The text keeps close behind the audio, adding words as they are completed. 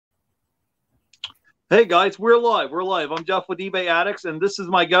Hey guys, we're live. We're live. I'm Jeff with Ebayaddicts, and this is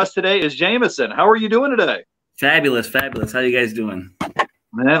my guest today is Jamison. How are you doing today? Fabulous, fabulous. How you guys doing?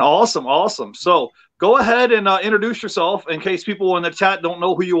 Man, awesome, awesome. So go ahead and introduce yourself in case people in the chat don't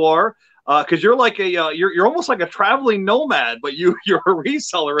know who you are, because you're like you're almost like a traveling nomad, but you're a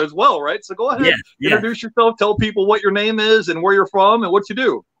reseller as well, right? So go ahead, introduce yourself, tell people what your name is and where you're from and what you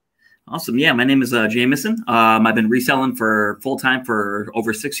do. Awesome. Yeah, my name is Jamison. I've been reselling for full-time for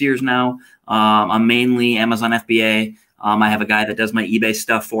over 6 years now. I'm mainly Amazon FBA. I have a guy that does my eBay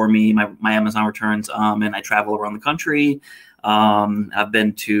stuff for me, my Amazon returns, and I travel around the country. I've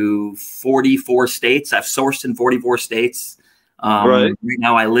been to 44 states. I've sourced in 44 states. Right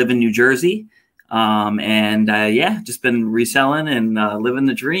now I live in New Jersey. Yeah, just been reselling and living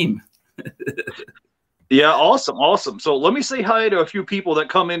the dream. Yeah, awesome, awesome. So let me say hi to a few people that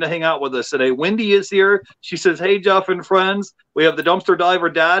come in to hang out with us today. Wendy is here. She says, hey, Jeff and friends. We have the Dumpster Diver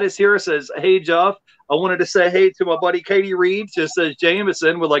Dad is here. Says, hey, Jeff. I wanted to say hey to my buddy Katie Reed. Just says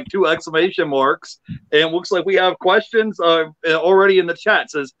Jamison with like 2 exclamation marks. And looks like we have questions already in the chat.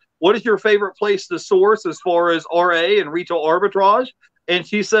 Says, what is your favorite place to source as far as RA and retail arbitrage? And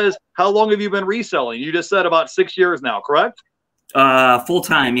she says, how long have you been reselling? You just said about 6 years now, correct? Full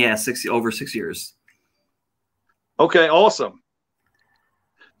time, yeah, over 6 years. Okay, awesome.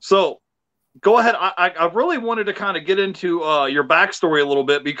 So go ahead. I really wanted to kind of get into your backstory a little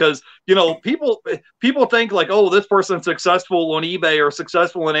bit because, you know, people think like, oh, this person's successful on eBay or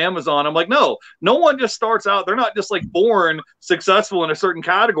successful in Amazon. I'm like, no one just starts out. They're not just like born successful in a certain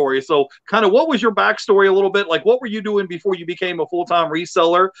category. So kind of what was your backstory a little bit? Like, what were you doing before you became a full-time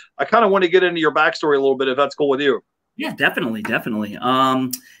reseller? I kind of want to get into your backstory a little bit, if that's cool with you. Yeah, definitely, definitely.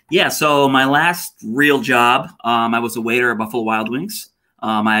 Yeah, so my last real job, I was a waiter at Buffalo Wild Wings.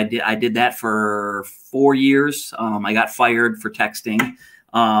 I did that for 4 years. I got fired for texting.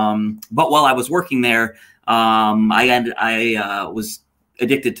 But while I was working there, I was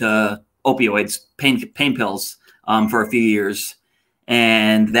addicted to opioids, pain pills, for a few years,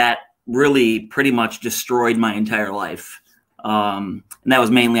 and that really pretty much destroyed my entire life. And that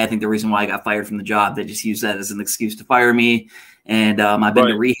was mainly, I think, the reason why I got fired from the job. They just used that as an excuse to fire me. And I've been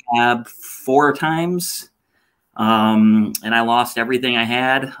to rehab 4 times. And I lost everything I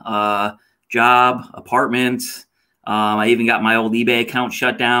had, job, apartment. I even got my old eBay account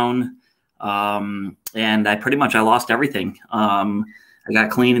shut down. And I lost everything. I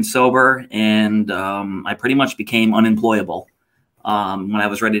got clean and sober, and I pretty much became unemployable. When I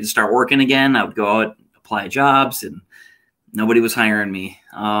was ready to start working again, I would go out, apply jobs, and nobody was hiring me.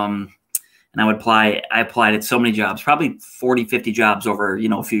 And I applied at so many jobs, probably 40, 50 jobs over,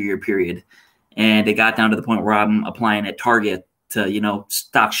 a few year period. And it got down to the point where I'm applying at Target to,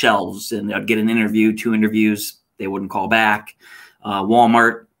 stock shelves, and I'd get an interview, 2 interviews, they wouldn't call back.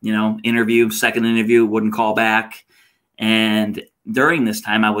 Walmart, interview, second interview, wouldn't call back. And during this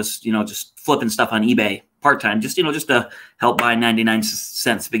time I was, just flipping stuff on eBay part-time, just to help buy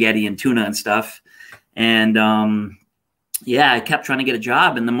 99-cent spaghetti and tuna and stuff. And, yeah, I kept trying to get a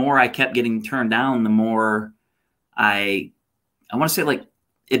job, and the more I kept getting turned down, the more I want to say, like,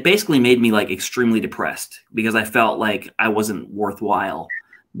 it basically made me like extremely depressed because I felt like I wasn't worthwhile.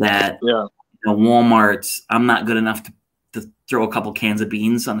 That Walmart, I'm not good enough to throw a couple cans of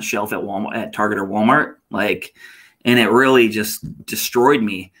beans on the shelf at Target or Walmart, like, and it really just destroyed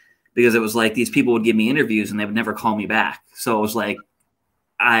me because it was like these people would give me interviews and they would never call me back. So it was like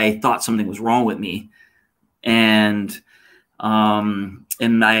I thought something was wrong with me, and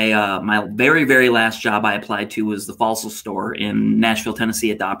my very, very last job I applied to was the Fossil store in Nashville, Tennessee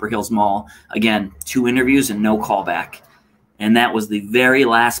at the Opera Hills Mall. Again, 2 interviews and no callback. And that was the very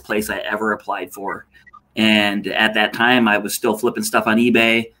last place I ever applied for. And at that time, I was still flipping stuff on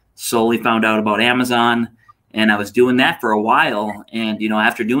eBay, slowly found out about Amazon, and I was doing that for a while. And,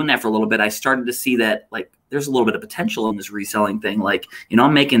 after doing that for a little bit, I started to see that, like, there's a little bit of potential in this reselling thing. Like,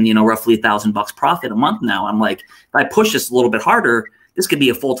 I'm making, roughly $1,000 profit a month now. I'm like, if I push this a little bit harder, this could be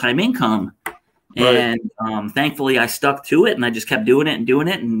a full-time income. Right. And thankfully I stuck to it, and I just kept doing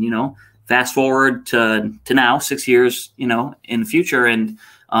it. And, fast forward to now, 6 years, in the future. And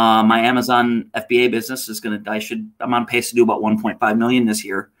my Amazon FBA business is I'm on pace to do about 1.5 million this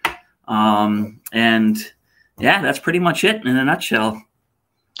year. And yeah, that's pretty much it in a nutshell.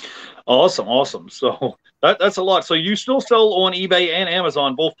 Awesome. Awesome. So that's a lot. So you still sell on eBay and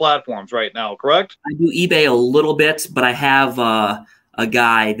Amazon, both platforms right now, correct? I do eBay a little bit, but I have a a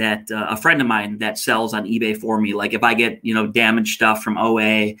guy that a friend of mine that sells on eBay for me. Like if I get, you know, damaged stuff from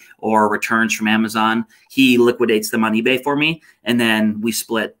OA or returns from Amazon, he liquidates them on eBay for me, and then we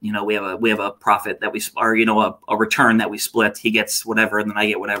split. You know, we have a profit that we, or you know, a return that we split. He gets whatever, and then I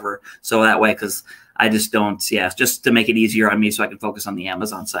get whatever. So that way, because I just don't, just to make it easier on me, so I can focus on the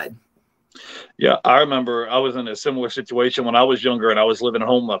Amazon side. Yeah, I remember I was in a similar situation when I was younger and I was living at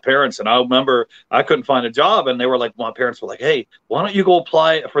home with my parents. And I remember I couldn't find a job. And they were like, my parents were like, hey, why don't you go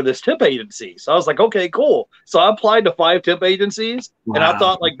apply for this temp agency? So I was like, okay, cool. So I applied to 5 temp agencies. Wow. And I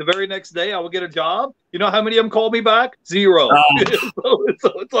thought like the very next day I would get a job. You know how many of them called me back? 0.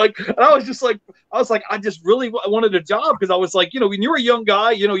 So it's like, I was just like, I just really wanted a job, because I was like, you know, when you're a young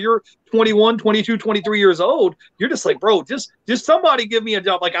guy, you know, you're 21, 22, 23 years old. You're just like, bro, just somebody give me a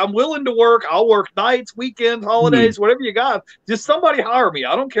job. Like, I'm willing to work. I'll work nights, weekends, holidays, whatever you got. Just somebody hire me.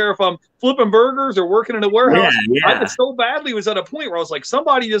 I don't care if I'm flipping burgers or working in a warehouse. I just so badly was at a point where I was like,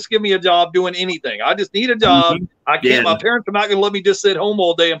 somebody just give me a job doing anything. I just need a job. I can't, my parents are not going to let me just sit home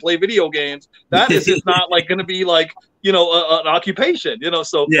all day and play video games. That is just not like going to be like, you know, an occupation, you know?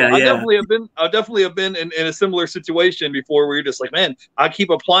 So I definitely have been in a similar situation before, where you're just like, man, I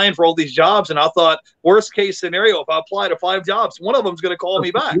keep applying for all these jobs. And I thought, worst case scenario, if I apply to 5 jobs, one of them's going to call me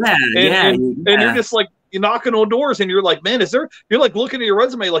back. And you're just like, you're knocking on doors and you're like, man, you're like looking at your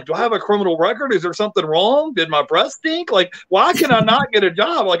resume, like, do I have a criminal record? Is there something wrong? Did my breath stink? Like, why can I not get a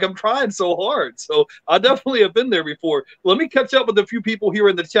job? Like, I'm trying so hard. So I definitely have been there before. Let me catch up with a few people here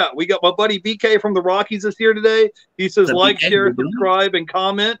in the chat. We got my buddy BK from the Rockies is here today. He says, like, share, subscribe, and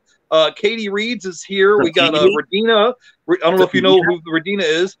comment. Katie Reeds is here. We got Regina. I don't know if you know who Regina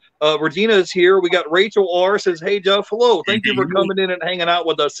is. Regina is here. We got Rachel R. says, hey, Jeff, hello. Thank you for coming in and hanging out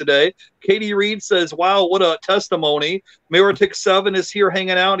with us today. Katie Reed says, wow, what a testimony. Meritic7 is here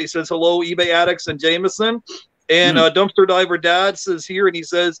hanging out. He says, hello, Ebayaddicts and Jamison. And Dumpster Diver Dad says here, and he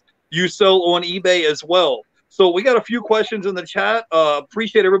says, you sell on eBay as well. So we got a few questions in the chat.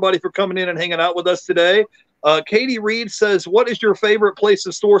 Appreciate everybody for coming in and hanging out with us today. Katie Reed says, what is your favorite place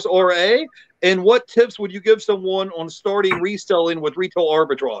to source RA? And what tips would you give someone on starting reselling with retail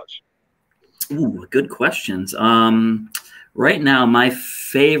arbitrage? Ooh, good questions. Right now, my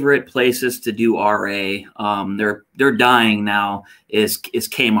favorite places to do RA, they're dying now, is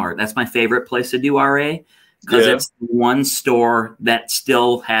Kmart. That's my favorite place to do RA, because it's one store that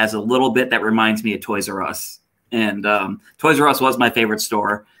still has a little bit that reminds me of Toys R Us. And Toys R Us was my favorite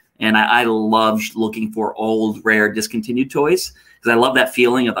store. And I loved looking for old, rare, discontinued toys, because I love that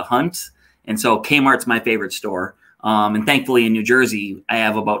feeling of the hunt. And so Kmart's my favorite store. And thankfully in New Jersey, I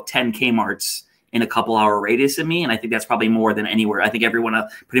have about 10 Kmarts in a couple-hour radius of me. And I think that's probably more than anywhere. I think everyone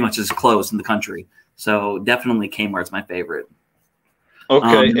pretty much is closed in the country. So definitely Kmart's my favorite.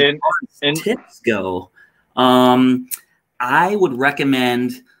 Okay. And tips go, I would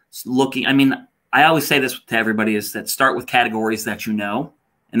recommend looking. I mean, I always say this to everybody, is that start with categories that you know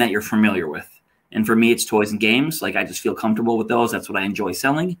and that you're familiar with. And for me, it's toys and games. Like, I just feel comfortable with those. That's what I enjoy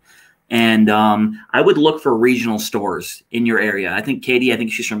selling. And I would look for regional stores in your area. I think Katie, I think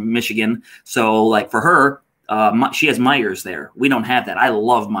she's from Michigan. So like for her, she has Meijer's there. We don't have that. I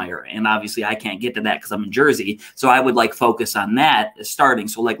love Meijer. And obviously I can't get to that because I'm in Jersey. So I would like focus on that as starting.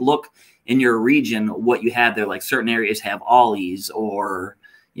 So like look in your region what you have there. Like certain areas have Ollie's, or,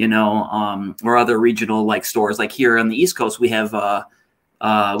 you know, or other regional like stores. Like here on the East Coast, we have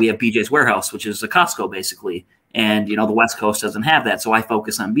BJ's Warehouse, which is a Costco basically. And, you know, the West Coast doesn't have that. So I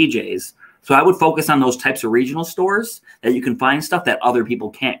focus on BJ's. So I would focus on those types of regional stores that you can find stuff that other people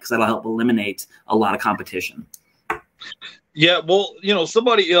can't, because that'll help eliminate a lot of competition. Yeah, well, you know,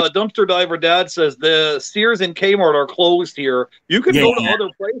 somebody, Dumpster Diver Dad says the Sears and Kmart are closed here. You can go to other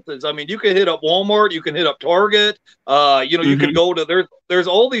places. I mean, you can hit up Walmart, you can hit up Target. You know, you can go to, there's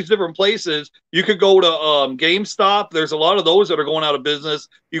all these different places. You could go to GameStop. There's a lot of those that are going out of business.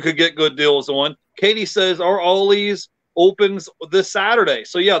 You could get good deals on. Katie says our Ollie's opens this Saturday.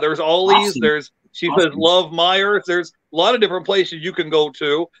 So yeah, there's Ollie's. Awesome. She says love Meijer. There's a lot of different places you can go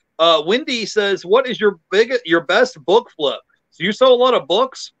to. Wendy says, what is your best book flip? So you sell a lot of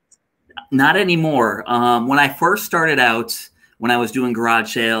books? Not anymore. When I first started out, when I was doing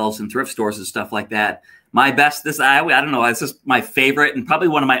garage sales and thrift stores and stuff like that, my best, I don't know, it's just my favorite and probably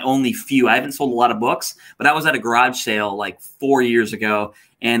one of my only few. I haven't sold a lot of books, but I was at a garage sale like 4 years ago,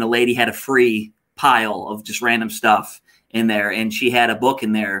 and a lady had a free pile of just random stuff in there, and she had a book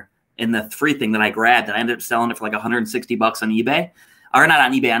in there in the free thing that I grabbed, and I ended up selling it for like $160 on eBay. Or not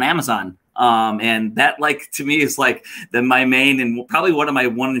on eBay, on Amazon. And that, like, to me is like my main and probably one of my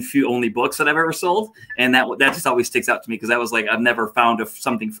one and few only books that I've ever sold. And that just always sticks out to me because that was like, I've never found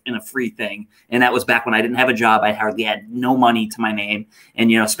something in a free thing. And that was back when I didn't have a job. I hardly had no money to my name.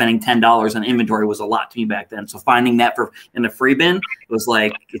 And, you know, spending $10 on inventory was a lot to me back then. So finding that in a free bin was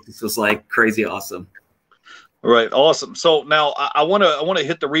like, it just was like crazy awesome. Right. Awesome. So now I want to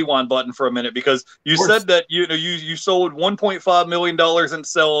hit the rewind button for a minute, because you said that, you know, you sold $1.5 million in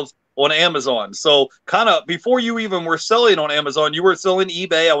sales on Amazon. So kind of before you even were selling on Amazon, you were selling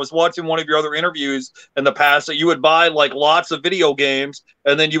eBay. I was watching one of your other interviews in the past that you would buy like lots of video games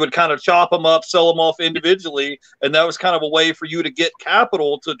and then you would kind of chop them up, sell them off individually. And that was kind of a way for you to get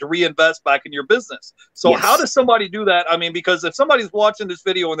capital to reinvest back in your business. So how does somebody do that? I mean, because if somebody's watching this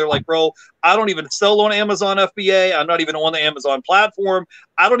video and they're like, bro, I don't even sell on Amazon FBA. I'm not even on the Amazon platform.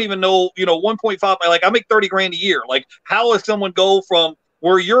 I don't even know, you know, 1.5, like I make 30 grand a year. Like how does someone go from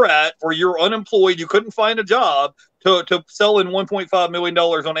where you're at, where you're unemployed, you couldn't find a job, to selling $1.5 million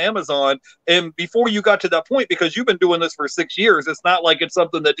on Amazon? And before you got to that point, because you've been doing this for 6 years, it's not like it's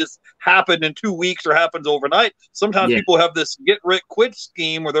something that just happened in 2 weeks or happens overnight. Sometimes people have this get rich quick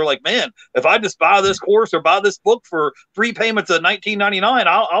scheme where they're like, man, if I just buy this course or buy this book for 3 payments of $19.99,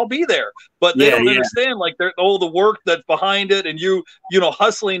 I'll be there. But they don't understand like all the work that's behind it, and you know,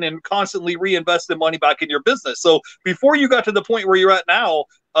 hustling and constantly reinvesting money back in your business. So before you got to the point where you're at now,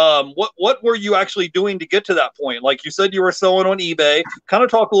 what were you actually doing to get to that point? Like you said, you were selling on eBay. Kind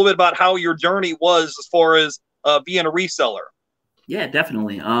of talk a little bit about how your journey was as far as being a reseller. Yeah,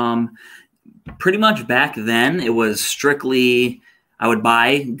 definitely. Pretty much back then, it was strictly, I would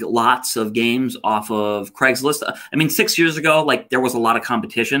buy lots of games off of Craigslist. I mean, 6 years ago, like there was a lot of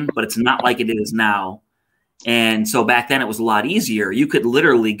competition, but it's not like it is now. And so back then it was a lot easier. You could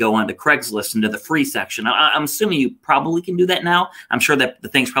literally go onto Craigslist into the free section. I'm assuming you probably can do that now. I'm sure that the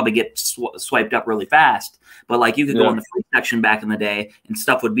things probably get swiped up really fast. But like you could go in the free section back in the day and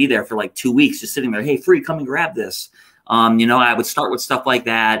stuff would be there for like 2 weeks just sitting there. Hey, free, come and grab this. You know, I would start with stuff like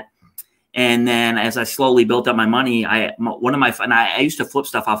that. And then as I slowly built up my money, I used to flip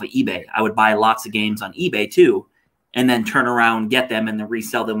stuff off of eBay. I would buy lots of games on eBay too, and then turn around, get them, and then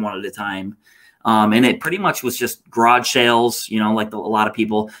resell them one at a time. And it pretty much was just garage sales, you know, like a lot of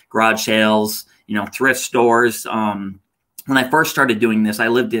people, garage sales, you know, thrift stores. When I first started doing this, I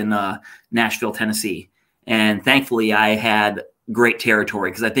lived in Nashville, Tennessee. And thankfully, I had great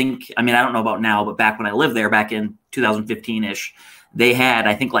territory because I don't know about now, but back when I lived there, back in 2015-ish, they had,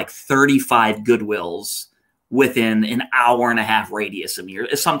 I think, like 35 Goodwills within an hour-and-a-half radius of me,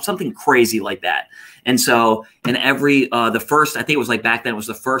 or something crazy like that. And so in every, the first, I think it was like back then, it was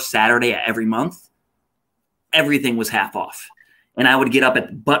the first Saturday of every month, everything was half off. And I would get up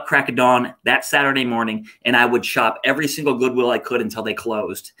at butt crack of dawn that Saturday morning, and I would shop every single Goodwill I could until they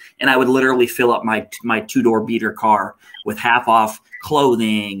closed. And I would literally fill up my two-door beater car with half off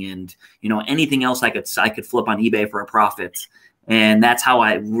clothing and, you know, anything else I could flip on eBay for a profit. And that's how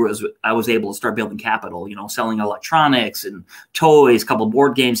I was able to start building capital, you know, selling electronics and toys, a couple of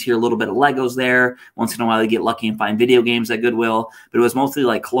board games here, a little bit of Legos there. Once in a while, you get lucky and find video games at Goodwill. But it was mostly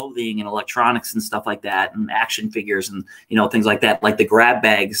like clothing and electronics and stuff like that, and action figures and, you know, things like that, like the grab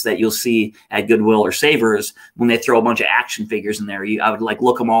bags that you'll see at Goodwill or Savers when they throw a bunch of action figures in there. I would like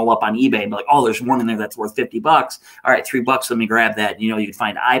look them all up on eBay and be like, oh, there's one in there that's worth $50. All right, $3, let me grab that. You know, you could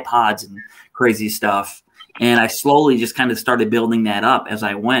find iPods and crazy stuff. And I slowly just kind of started building that up as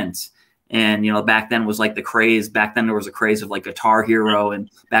I went. And, you know, back then was like the craze. Back then there was a craze of like Guitar Hero. And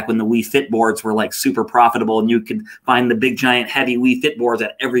back when the Wii Fit boards were like super profitable and you could find the big, giant, heavy Wii Fit boards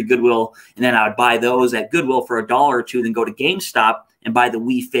at every Goodwill. And then I would buy those at Goodwill for $1 or $2, then go to GameStop and buy the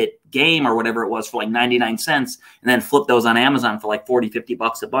Wii Fit game or whatever it was for like 99 cents. And then flip those on Amazon for like 40,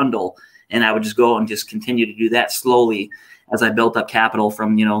 $50 a bundle. And I would just go and just continue to do that slowly as I built up capital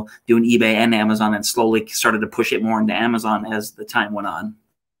from, you know, doing eBay and Amazon, and slowly started to push it more into Amazon as the time went on.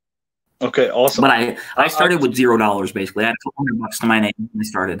 Okay, awesome. But I started with $0 basically. I had $200 to my name when I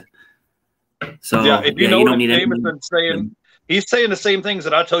started. So yeah, if you don't need Jamison saying, he's saying the same things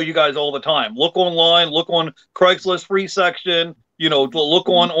that I tell you guys all the time. Look online, look on Craigslist free section, you know, look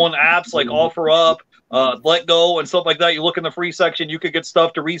on apps like OfferUp, Let Go and stuff like that. You look in the free section, you could get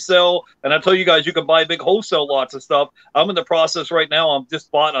stuff to resell. And I tell you guys, you can buy big wholesale lots of stuff. I'm in the process right now. I'm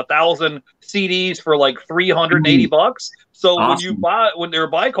just bought 1,000 CDs for like $380. So awesome. when their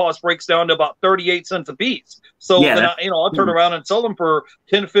buy cost breaks down to about 38 cents a piece. So then I'll turn around and sell them for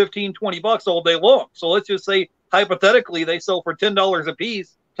 10, 15, $20 all day long. So let's just say hypothetically they sell for $10 a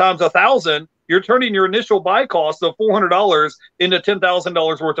piece times 1,000. you're turning your initial buy cost of $400 into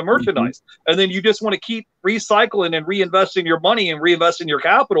 $10,000 worth of merchandise. And then you just want to keep recycling and reinvesting your money and reinvesting your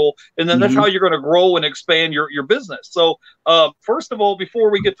capital. And then that's how you're going to grow and expand your business. So first of all,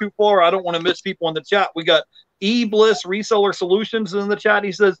 before we get too far, I don't want to miss people in the chat. We got E-Bliss Reseller Solutions in the chat.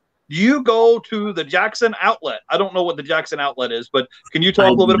 He says, you go to the Jackson Outlet. I don't know what the Jackson Outlet is, but can you talk a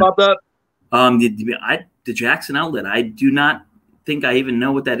little bit about that? The Jackson Outlet, I do not think I even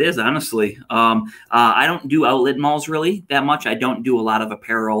know what that is, honestly. I don't do outlet malls really that much. I don't do a lot of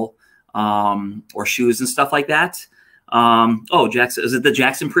apparel or shoes and stuff like that. Oh, Jackson, is it the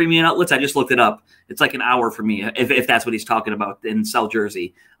Jackson Premium Outlets? I just looked it up. It's like an hour for me, if that's what he's talking about, in South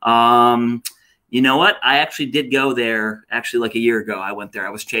Jersey. You know what? I actually did go there actually like a year ago. I went there. I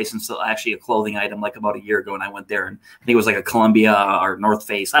was chasing actually a clothing item like about a year ago, and I went there, and I think it was like a Columbia or North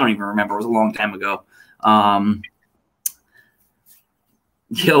Face. I don't even remember. It was a long time ago.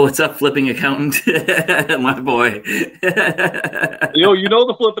 Yo, what's up, flipping accountant? My boy. Yo, you know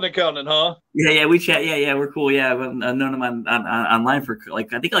the flipping accountant, huh? Yeah, we chat. Yeah, we're cool. Yeah, I've known him online for I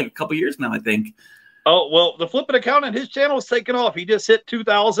think a couple years now, I think. Oh, well, the flipping accountant, his channel is taking off. He just hit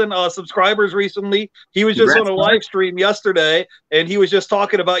 2,000 subscribers recently. He was just on a live stream yesterday, and he was just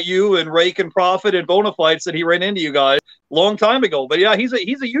talking about you and Rake and Profit and Bonafides that he ran into you guys long time ago. But yeah, he's a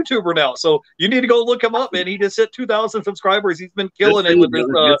YouTuber now, so you need to go look him up, man. He just hit 2,000 subscribers. He's been killing it with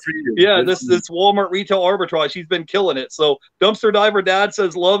this this Walmart retail arbitrage. He's been killing it. So Dumpster Diver Dad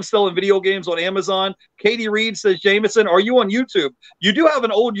says love selling video games on Amazon. Katie Reed says, Jamison, are you on YouTube? You do have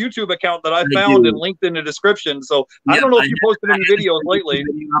an old YouTube account that I found and linked in the description. So yeah, I don't know if you posted any videos lately.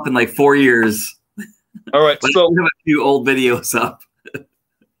 Up in like 4 years. All right, so we have a few old videos up.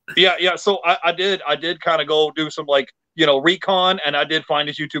 Yeah. So I did kind of go do some like, recon, and I did find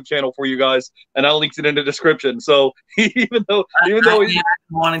his YouTube channel for you guys, and I linked it in the description. So even though he's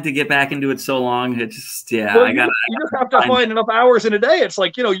wanting to get back into it so long, it just you just have to find enough hours in a day. It's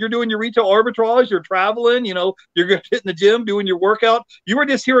like, you're doing your retail arbitrage, you're traveling, you're hitting the gym, doing your workout. You were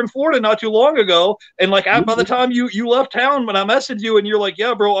just here in Florida not too long ago, and like by the time you left town, when I messaged you and you're like,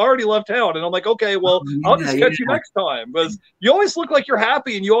 yeah, bro, I already left town, and I'm like, okay, well, I'll just catch you next time, because you always look like you're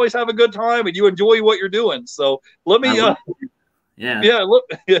happy and you always have a good time and you enjoy what you're doing. So let me look,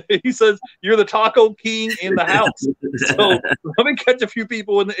 he says you're the taco king in the house. So let me catch a few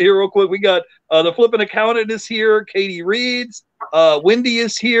people in here real quick. We got the flipping accountant is here. Katie Reeds, Wendy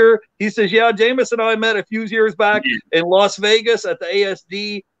is here. He says, yeah, Jameis and I met a few years back in Las Vegas at the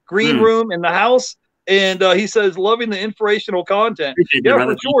ASD green room in the house, and he says loving the inspirational content.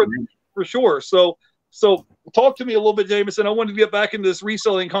 Yeah, for sure. So talk to me a little bit, Jamison. I wanted to get back into this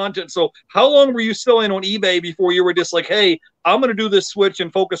reselling content. So how long were you selling on eBay before you were just like, hey, I'm going to do this switch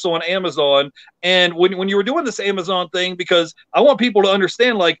and focus on Amazon? And when you were doing this Amazon thing, because I want people to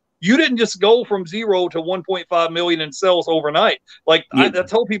understand, like, you didn't just go from 0 to 1.5 million in sales overnight. Like I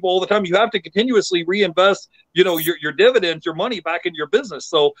tell people all the time, you have to continuously reinvest, your dividends, your money back into your business.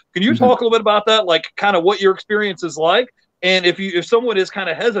 So can you talk a little bit about that? Like kind of what your experience is like? And if someone is kind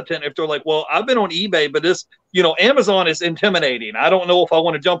of hesitant, if they're like, well, I've been on eBay, but this, Amazon is intimidating. I don't know if I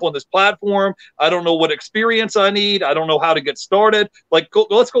want to jump on this platform. I don't know what experience I need. I don't know how to get started. Like,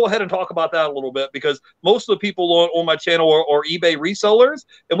 let's go ahead and talk about that a little bit, because most of the people on my channel are eBay resellers,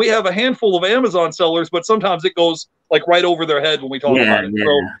 and we have a handful of Amazon sellers, but sometimes it goes like right over their head when we talk about it.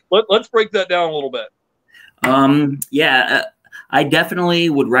 So let's break that down a little bit. I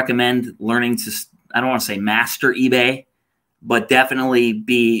definitely would recommend learning to, I don't want to say master eBay, but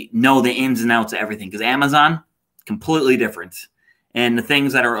definitely know the ins and outs of everything, because Amazon, completely different. And the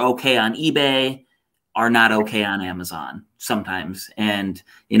things that are okay on eBay are not okay on Amazon sometimes. And,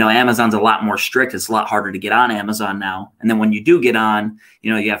 Amazon's a lot more strict. It's a lot harder to get on Amazon now. And then when you do get on,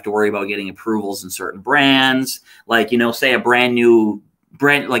 you have to worry about getting approvals in certain brands. Like, say a brand new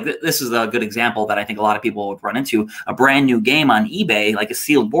brand, like this is a good example that I think a lot of people would run into. A brand new game on eBay, like a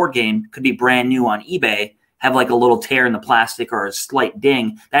sealed board game, could be brand new on eBay, have like a little tear in the plastic or a slight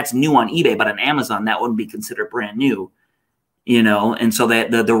ding. That's new on eBay, but on Amazon, that wouldn't be considered brand new, and so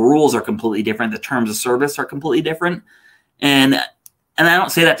that the rules are completely different. The terms of service are completely different. And I don't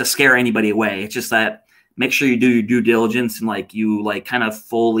say that to scare anybody away. It's just that make sure you do your due diligence and you kind of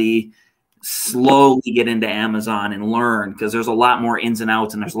slowly get into Amazon and learn, because there's a lot more ins and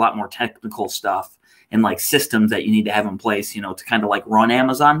outs, and there's a lot more technical stuff and systems that you need to have in place, to kind of run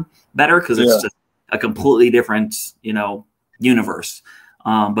Amazon better, because it's just a completely different, universe.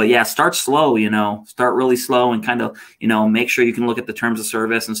 But yeah, start slow, start really slow and kind of, make sure you can look at the terms of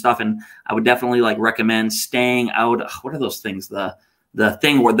service and stuff. And I would definitely recommend staying out. What are those things? The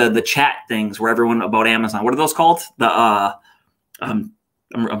thing where the chat things where everyone about Amazon, what are those called? I'm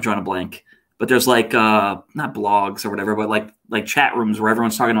drawing a blank, but there's like not blogs or whatever, but like chat rooms where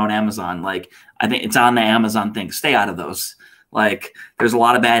everyone's talking about Amazon. Like I think it's on the Amazon thing. Stay out of those. Like there's a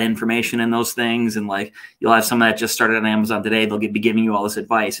lot of bad information in those things, and like you'll have someone that just started on Amazon today. They'll be giving you all this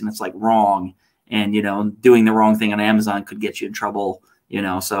advice, and it's like wrong. And doing the wrong thing on Amazon could get you in trouble.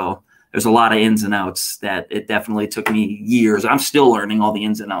 So there's a lot of ins and outs that it definitely took me years. I'm still learning all the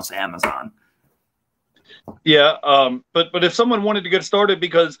ins and outs of Amazon. Yeah, but if someone wanted to get started,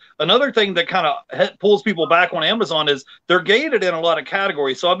 because another thing that kind of pulls people back on Amazon is they're gated in a lot of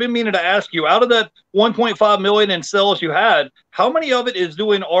categories. So I've been meaning to ask you, out of that 1.5 million in sales you had, how many of it is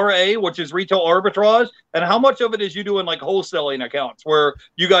doing RA, which is retail arbitrage, and how much of it is you doing like wholesaling accounts where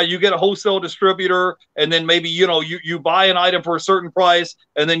you get a wholesale distributor, and then maybe you buy an item for a certain price,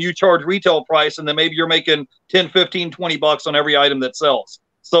 and then you charge retail price, and then maybe you're making 10, 15, 20 bucks on every item that sells.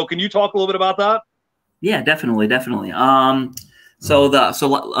 So can you talk a little bit about that? Yeah, definitely. So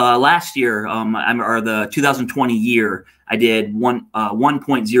last year, or the 2020 year, I did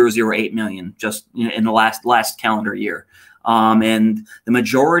 1.008 million just in the last calendar year. And the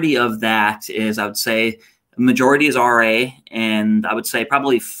majority of that is, I would say, the majority is RA, and I would say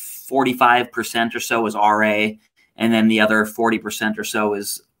probably 45% or so is RA, and then the other 40% or so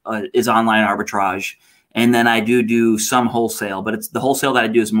is online arbitrage. And then I do some wholesale, but it's the wholesale that I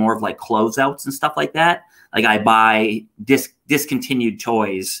do is more of like closeouts and stuff like that. Like I buy discontinued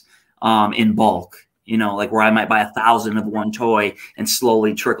toys in bulk, like where I might buy 1,000 of one toy and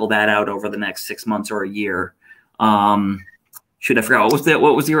slowly trickle that out over the next 6 months or a year. Should I forget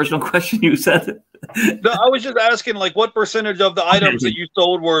what was the original question you said? No, I was just asking, like, what percentage of the items that you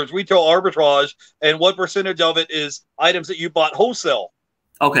sold were retail arbitrage, and what percentage of it is items that you bought wholesale?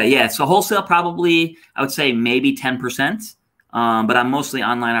 Okay, yeah. So wholesale probably, I would say maybe 10%, but I'm mostly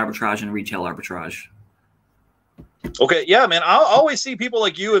online arbitrage and retail arbitrage. Okay, yeah, man. I always see people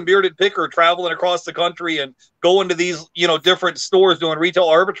like you and Bearded Picker traveling across the country and going to these, different stores doing retail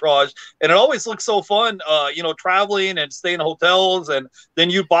arbitrage, and it always looks so fun, traveling and staying in hotels, and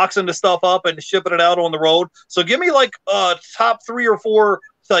then you boxing the stuff up and shipping it out on the road. So give me like top 3 or 4.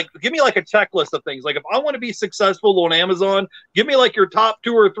 Like, give me like a checklist of things. Like, if I want to be successful on Amazon, give me like your top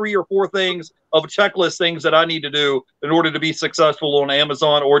 2 or 3 or 4 things of checklist things that I need to do in order to be successful on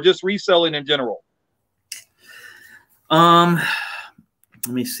Amazon or just reselling in general. Let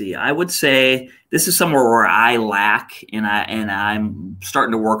me see. I would say this is somewhere where I lack, and I'm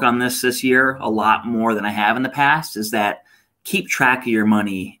starting to work on this year a lot more than I have in the past, is that keep track of your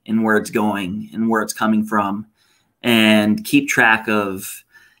money and where it's going and where it's coming from, and keep track of,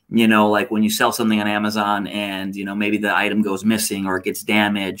 like when you sell something on Amazon and, maybe the item goes missing or it gets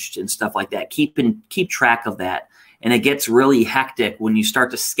damaged and stuff like that. Keep track of that. And it gets really hectic when you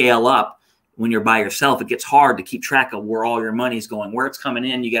start to scale up. When you're by yourself, it gets hard to keep track of where all your money's going, where it's coming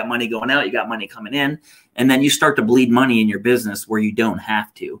in. You got money going out, you got money coming in, and then you start to bleed money in your business where you don't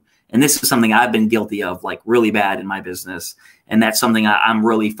have to. And this is something I've been guilty of, like really bad in my business. And that's something I'm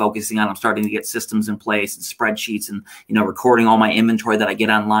really focusing on. I'm starting to get systems in place and spreadsheets and, recording all my inventory that I get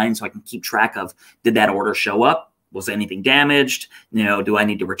online so I can keep track of, did that order show up? Was anything damaged? Do I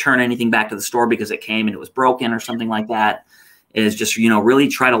need to return anything back to the store because it came and it was broken or something like that? Is just, really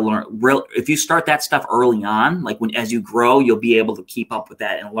try to learn. If you start that stuff early on, like as you grow, you'll be able to keep up with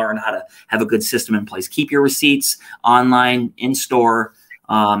that and learn how to have a good system in place. Keep your receipts online, in store.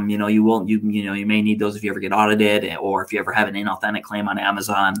 You may need those if you ever get audited or if you ever have an inauthentic claim on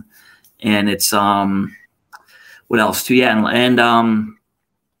Amazon. And it's, what else too? Yeah. And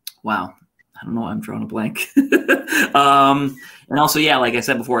wow. I don't know. I'm drawing a blank. And also, yeah, like I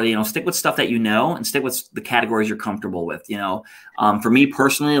said before, stick with stuff that and stick with the categories you're comfortable with. For me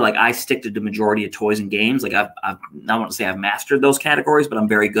personally, like I stick to the majority of toys and games. Like I want to say I've mastered those categories, but I'm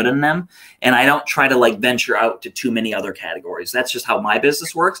very good in them. And I don't try to like venture out to too many other categories. That's just how my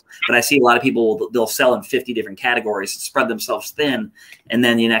business works. But I see a lot of people, they'll sell in 50 different categories, spread themselves thin. And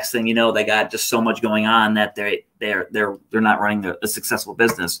then the next thing you know, they got just so much going on that they're not running a successful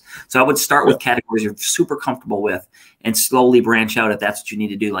business. So I would start with categories you're super comfortable with and slowly branch out if that's what you need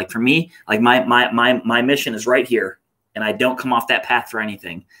to do. Like for me, like my mission is right here, and I don't come off that path for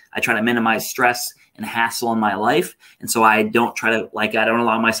anything. I try to minimize stress and hassle in my life. And so I don't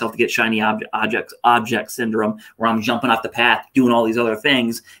allow myself to get shiny object syndrome where I'm jumping off the path, doing all these other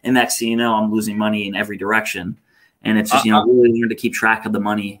things. And next thing you know, I'm losing money in every direction. And it's just, really learn to keep track of the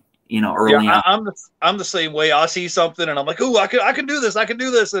money, early on. I'm the same way. I see something and I'm like, oh, I can do this. I can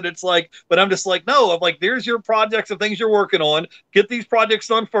do this. And it's like, but I'm just like, no, I'm like, there's your projects and things you're working on. Get these projects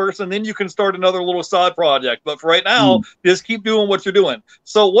done first, and then you can start another little side project. But for right now, just keep doing what you're doing.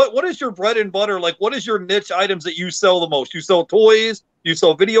 So what is your bread and butter? Like, what is your niche items that you sell the most? You sell toys, You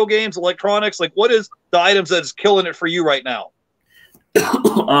sell video games, electronics? Like, what is the items that's killing it for you right now?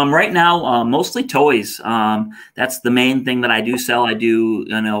 Right now, mostly toys. That's the main thing that I do sell. I do,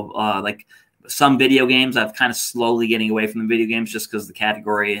 like some video games. I've kind of slowly getting away from the video games just because the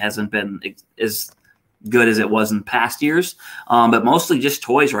category hasn't been as good as it was in past years. But mostly just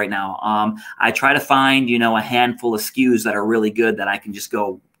toys right now. I try to find, a handful of SKUs that are really good that I can just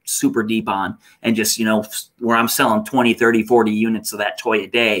go super deep on, and just, where I'm selling 20, 30, 40 units of that toy a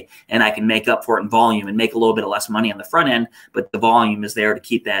day, and I can make up for it in volume and make a little bit of less money on the front end, but the volume is there to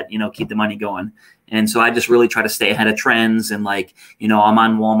keep that, keep the money going. And so I just really try to stay ahead of trends, and like, I'm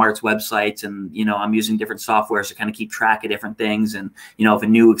on Walmart's website, and, I'm using different softwares to kind of keep track of different things. And, if a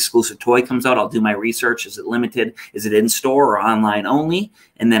new exclusive toy comes out, I'll do my research. Is it limited? Is it in store or online only?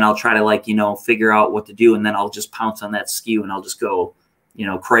 And then I'll try to, like, figure out what to do. And then I'll just pounce on that SKU, and I'll just go,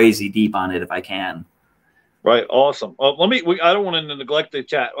 crazy deep on it if I can. Right. Awesome. I don't want to neglect the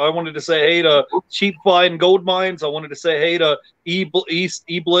chat. I wanted to say hey to Cheap Find Gold Mines. I wanted to say hey to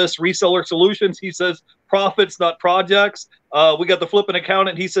Bliss Reseller Solutions. He says profits, not projects. We got the Flipping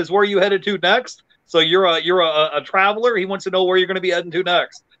Accountant. He says, where are you headed to next? So you're a traveler. He wants to know where you're going to be heading to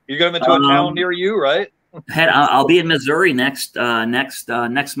next. You're going to a town near you, right? I'll be in Missouri next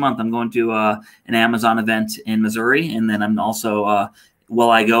month. I'm going to an Amazon event in Missouri, and then I'm also while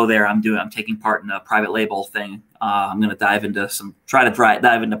I go there, I'm taking part in a private label thing. I'm going to dive into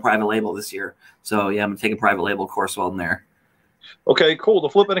private label this year. So yeah, I'm going to take a private label course while I'm there. Okay, cool. The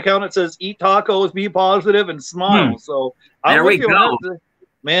Flipping Accountant says, eat tacos, be positive, and smile. So there we go.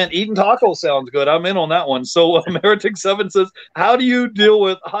 Man, eating tacos sounds good. I'm in on that one. So Meritic7 says, how do you deal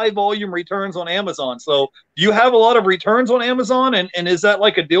with high volume returns on Amazon? So do you have a lot of returns on Amazon? And is that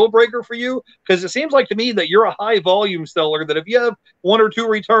like a deal breaker for you? Because it seems like to me that you're a high volume seller, that if you have 1 or 2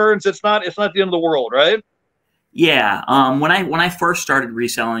 returns, it's not the end of the world, right? Yeah. When I first started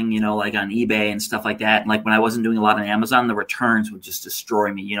reselling, like on eBay and stuff like that, and like when I wasn't doing a lot on Amazon, the returns would just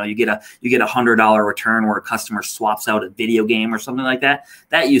destroy me. You get a $100 return where a customer swaps out a video game or something like that.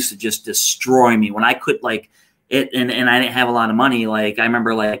 That used to just destroy me when I could and I didn't have a lot of money. Like I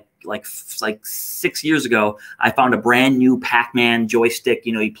remember like 6 years ago, I found a brand new Pac-Man joystick,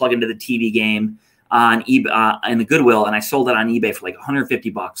 you plug into the TV game on eBay in the Goodwill, and I sold it on eBay for like $150.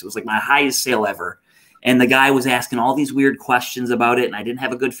 It was like my highest sale ever. And the guy was asking all these weird questions about it, and I didn't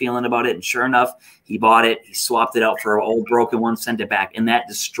have a good feeling about it. And sure enough, he bought it. He swapped it out for an old broken one, sent it back, and that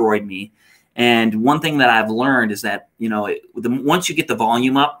destroyed me. And one thing that I've learned is that, once you get the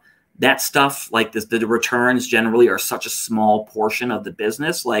volume up, that stuff, like the returns generally are such a small portion of the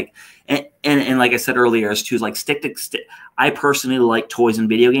business. Like, and like I said earlier, is to like I personally like toys and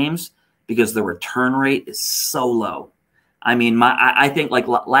video games because the return rate is so low. I mean, I think like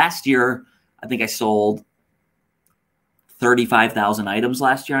last year, I think I sold 35,000 items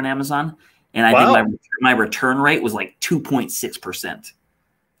last year on Amazon. And I think my return rate was like 2.6%.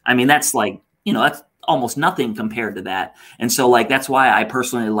 I mean, that's like, that's almost nothing compared to that. And so like, that's why I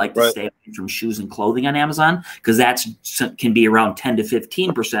personally like to stay away from shoes and clothing on Amazon, because can be around 10 to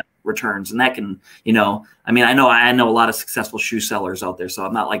 15% returns. And that can, I mean, I know a lot of successful shoe sellers out there, so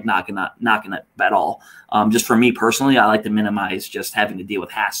I'm not like knocking it at all. Just for me personally, I like to minimize just having to deal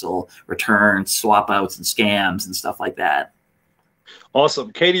with hassle, returns, swap outs, and scams and stuff like that.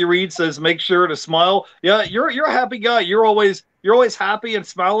 Awesome. Katie Reed says, make sure to smile. Yeah, you're a happy guy. You're always happy and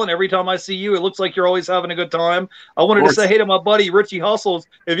smiling every time I see you. It looks like you're always having a good time. I wanted to say hey to my buddy Richie Hustles.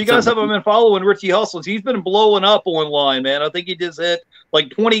 If you guys haven't been following Richie Hustles, he's been blowing up online, man. I think he just hit like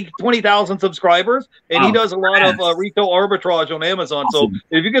 20,000 subscribers, and he does a lot of retail arbitrage on Amazon. Awesome. So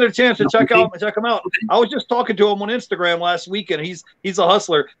if you get a chance to check him out. I was just talking to him on Instagram last week, and he's a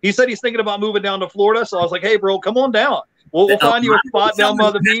hustler. He said he's thinking about moving down to Florida, so I was like, hey, bro, come on down. We'll find you a spot down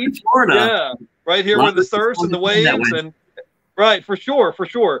by the beach. Yeah, right here with the surf and the waves. And right, for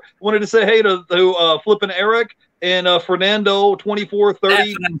sure. Wanted to say hey to Flippin' Eric and Fernando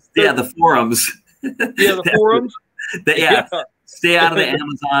 2430. Yeah, the forums. Yeah, the forums. Yeah. Stay out of the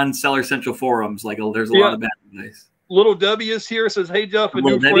Amazon Seller Central forums. Like, there's a lot of bad guys. Little W is here, says, hey, Jeff, a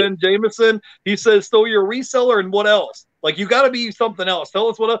new friend, Jamison. He says, so you're a reseller, and what else? Like, you got to be something else. Tell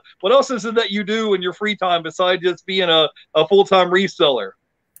us what else is it that you do in your free time besides just being a full-time reseller?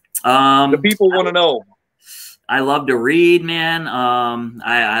 The people want to know. I love to read, man.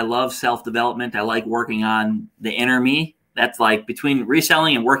 I love self-development. I like working on the inner me. That's like between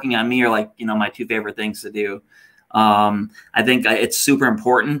reselling and working on me are like, my 2 favorite things to do. I think it's super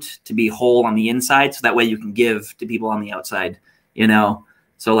important to be whole on the inside, so that way you can give to people on the outside,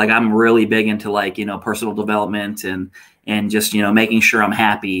 So like, I'm really big into like, personal development, and and just, you know, making sure I'm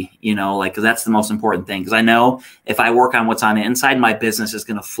happy, you know, like, cause that's the most important thing. Cause I know if I work on what's on the inside, my business is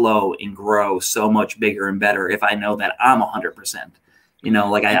going to flow and grow so much bigger and better if I know that I'm 100%. You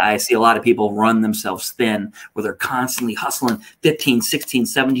know, like I see a lot of people run themselves thin where they're constantly hustling 15, 16,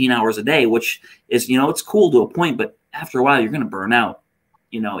 17 hours a day, which is, you know, it's cool to a point, but after a while you're going to burn out.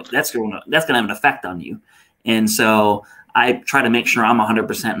 You know, that's going to have an effect on you. And so I try to make sure I'm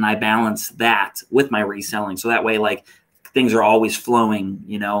 100% and I balance that with my reselling. So that way, like, things are always flowing,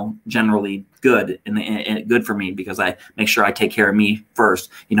 you know, generally good and good for me, because I make sure I take care of me first,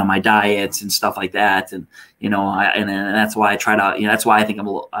 you know, my diets and stuff like that. And, you know, and that's why I try to, you know, that's why I think I'm,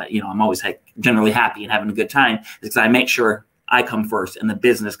 you know, I'm always generally happy and having a good time, because I make sure I come first and the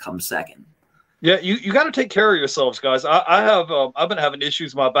business comes second. Yeah, you got to take care of yourselves, guys. I've been having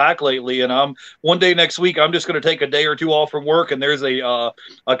issues with my back lately, and one day next week I'm just going to take a day or two off from work, and there's a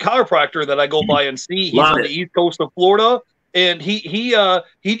chiropractor that I go by and see. He's on the East Coast of Florida, and he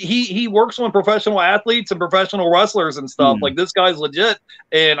works on professional athletes and professional wrestlers and stuff. Like, this guy's legit,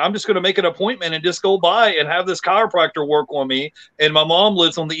 and I'm just going to make an appointment and just go by and have this chiropractor work on me. And my mom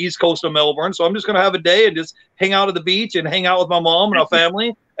lives on the East Coast of Melbourne, so I'm just going to have a day and just hang out at the beach and hang out with my mom and our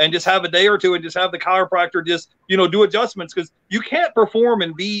family. And just have a day or two and just have the chiropractor just, you know, do adjustments, because you can't perform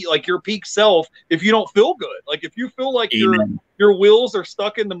and be like your peak self if you don't feel good. Like, if you feel like your wheels are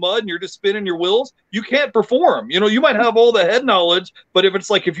stuck in the mud and you're just spinning your wheels, you can't perform. You know, you might have all the head knowledge, but if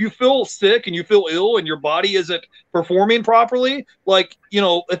it's like, if you feel sick and you feel ill and your body isn't performing properly, like, you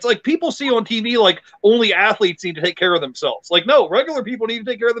know, it's like people see on TV, like, only athletes need to take care of themselves. Like, no, regular people need to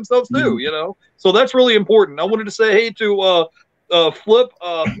take care of themselves too, you know? So that's really important. I wanted to say, hey, to,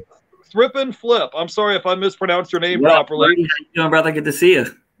 Thrippin Flip. I'm sorry if I mispronounced your name properly. How you doing, brother? Good to see you.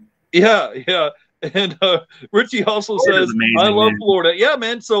 Yeah, yeah. And Richie also says, amazing, I love Florida. Yeah,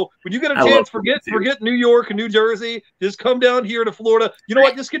 man. So when you get a chance, forget New York and New Jersey. Just come down here to Florida. You know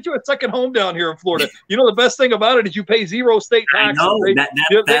what? Just get you a second home down here in Florida. You know, the best thing about it is you pay zero state taxes.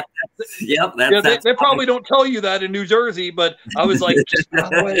 They probably don't tell you that in New Jersey, but I was like, just by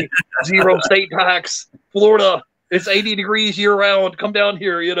the way, zero state tax, Florida. It's 80 degrees year round. Come down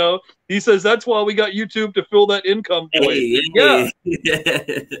here, you know. He says that's why we got YouTube to fill that income void. Yeah.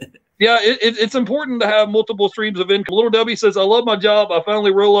 Yeah, it's important to have multiple streams of income. Little Debbie says, I love my job. I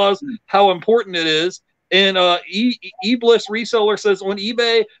finally realized how important it is. And eBliss Reseller says, on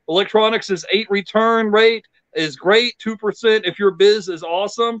eBay, electronics' 8 return rate is great. 2% if your biz is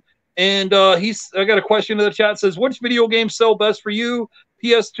awesome. And I got a question in the chat. Says, which video games sell best for you?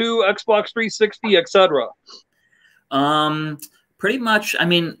 PS2, Xbox 360, etc. Pretty much. I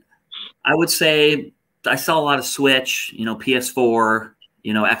mean, I would say I sell a lot of Switch, you know, PS4,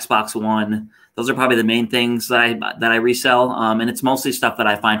 you know, Xbox One. Those are probably the main things that I resell. And it's mostly stuff that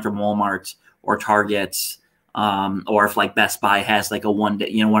I find from Walmart or Targets, or if like Best Buy has like a one day,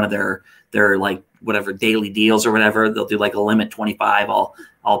 you know, one of their like whatever daily deals or whatever, they'll do like a limit 25.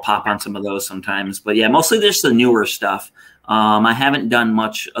 I'll pop on some of those sometimes, but yeah, mostly just the newer stuff. I haven't done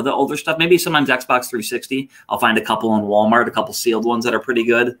much of the older stuff. Maybe sometimes Xbox 360. I'll find a couple on Walmart, a couple sealed ones that are pretty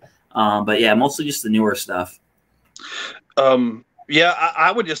good. But yeah, mostly just the newer stuff. Yeah,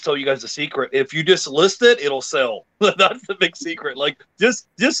 I would just tell you guys a secret. If you just list it, it'll sell. That's the big secret. Like, just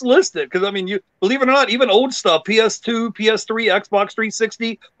list it. Because, I mean, you believe it or not, even old stuff, PS2, PS3, Xbox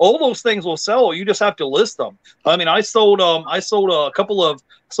 360, all those things will sell. You just have to list them. I mean, I sold an Xbox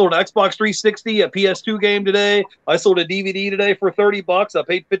 360, a PS2 game today. I sold a DVD today for $30. I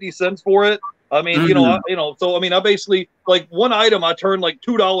paid 50 cents for it. I mean, so I mean, I basically, like, one item I turned like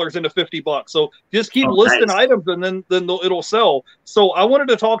 $2 into $50. So just keep listing items, and then it'll sell. So I wanted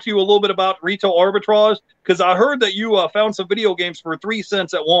to talk to you a little bit about retail arbitrage, because I heard that you found some video games for 3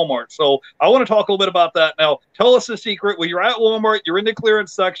 cents at Walmart. So I want to talk a little bit about that. Now, tell us the secret. When you're at Walmart, you're in the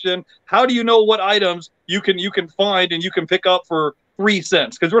clearance section. How do you know what items you can find and you can pick up for 3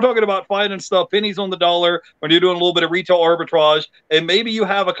 cents? Because we're talking about finding stuff pennies on the dollar when you're doing a little bit of retail arbitrage, and maybe you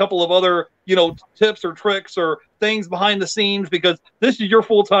have a couple of other, you know, tips or tricks or things behind the scenes, because this is your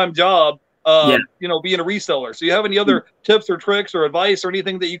full-time job, you know, being a reseller. So you have any other tips or tricks or advice or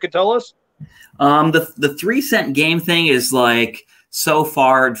anything that you could tell us? The 3 cent game thing is like so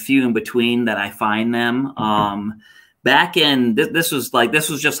far and few in between that I find them. Back in this was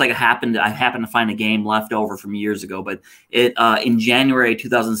just like I happened to find a game left over from years ago, but in January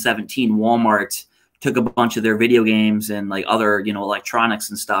 2017, Walmart took a bunch of their video games and like other, you know,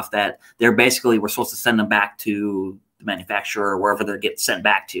 electronics and stuff that they're basically were supposed to send them back to the manufacturer or wherever they get sent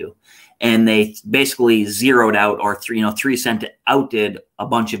back to. And they basically zeroed out, or 3 cent outdid a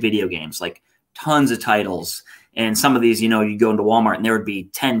bunch of video games, like tons of titles. And some of these, you know, you go into Walmart and there would be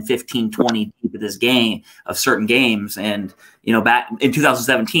 10, 15, 20 deep of this game of certain games. And, you know, back in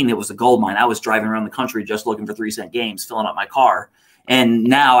 2017, it was a gold mine. I was driving around the country just looking for 3-cent games, filling up my car. And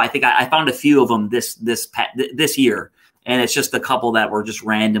now I think I found a few of them this year. And it's just a couple that were just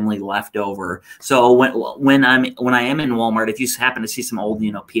randomly left over. So when I am in Walmart, if you happen to see some old,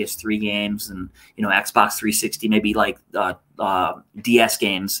 you know, PS3 games and, you know, Xbox 360, maybe like DS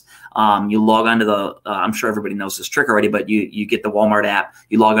games, you log onto the I'm sure everybody knows this trick already, but you get the Walmart app,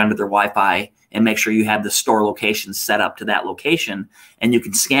 you log onto their Wi-Fi and make sure you have the store location set up to that location, and you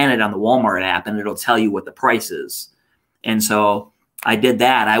can scan it on the Walmart app and it'll tell you what the price is. And so I did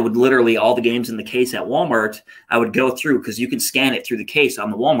that. I would literally, all the games in the case at Walmart, I would go through, because you can scan it through the case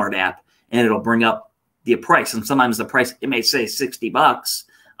on the Walmart app and it'll bring up the price. And sometimes the price, it may say $60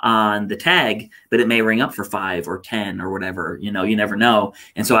 on the tag, but it may ring up for 5 or 10 or whatever, you know, you never know.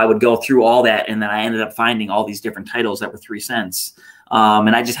 And so I would go through all that. And then I ended up finding all these different titles that were 3 cents.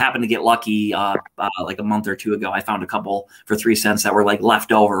 And I just happened to get lucky like a month or two ago. I found a couple for 3 cents that were like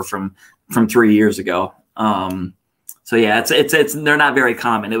left over from 3 years ago. So yeah, it's they're not very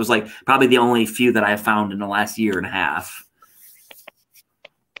common. It was like probably the only few that I found in the last year and a half.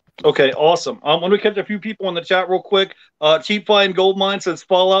 Okay, awesome. Let me catch a few people in the chat real quick. Cheap Flying Gold Mine says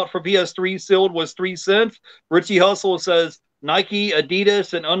Fallout for PS3 sealed was 3 cents. Richie Hustle says Nike,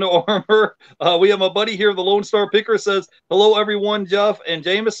 Adidas, and Under Armour. We have my buddy here, the Lone Star Picker, says, hello, everyone, Jeff and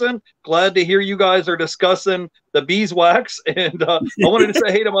Jamison. Glad to hear you guys are discussing the beeswax. And I wanted to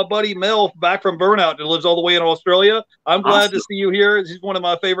say hey to my buddy Mel back from Burnout that lives all the way in Australia. I'm glad to see you here. He's one of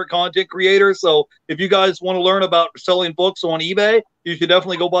my favorite content creators. So if you guys want to learn about selling books on eBay, you should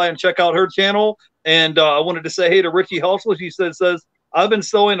definitely go by and check out her channel. And I wanted to say hey to Richie Hustle. She says, I've been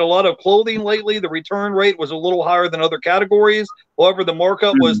selling a lot of clothing lately. The return rate was a little higher than other categories. However, the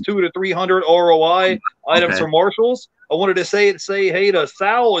markup was 200 to 300 ROI items from Marshalls. I wanted to say hey to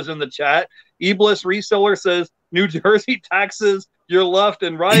Sal is in the chat. Ebliss Reseller says New Jersey taxes your left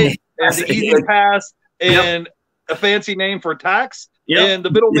and right, and the Easy Pass, and a fancy name for tax. And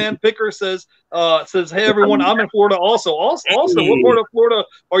the middleman picker says, hey everyone, I'm in Florida also. Also, what part of Florida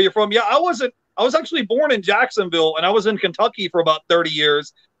are you from? Yeah, I was actually born in Jacksonville, and I was in Kentucky for about 30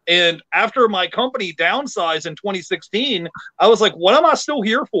 years. And after my company downsized in 2016, I was like, what am I still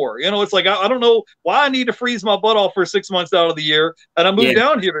here for? You know, it's like, I don't know why I need to freeze my butt off for 6 months out of the year. And I moved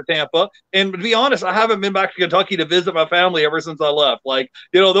down here to Tampa. And to be honest, I haven't been back to Kentucky to visit my family ever since I left. Like,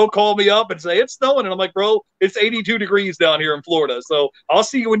 you know, they'll call me up and say, it's snowing. And I'm like, bro, it's 82 degrees down here in Florida. So I'll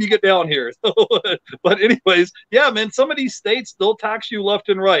see you when you get down here. But anyways, yeah, man, some of these states, they'll tax you left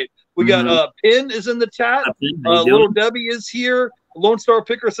and right. We got Pin is in the chat. Little Debbie is here. Lone Star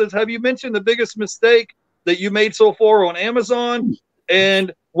Picker says, have you mentioned the biggest mistake that you made so far on Amazon?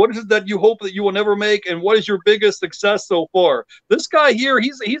 And what is it that you hope that you will never make? And what is your biggest success so far? This guy here,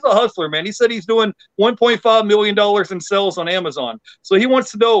 he's a hustler, man. He said he's doing $1.5 million in sales on Amazon. So he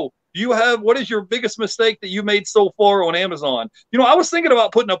wants to know, what is your biggest mistake that you made so far on Amazon? You know, I was thinking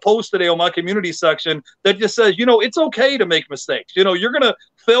about putting a post today on my community section that just says, you know, it's okay to make mistakes. You know, you're going to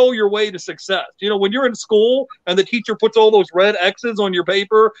fail your way to success. You know, when you're in school and the teacher puts all those red X's on your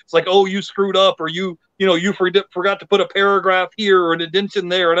paper, it's like, oh, you screwed up, or you forgot to put a paragraph here or an indentation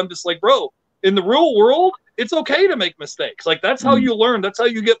there. And I'm just like, bro, in the real world, it's okay to make mistakes. Like, that's how you learn. That's how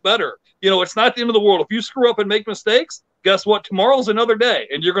you get better. You know, it's not the end of the world. If you screw up and make mistakes, guess what? Tomorrow's another day,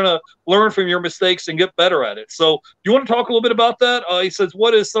 and you're going to learn from your mistakes and get better at it. So you want to talk a little bit about that? He says,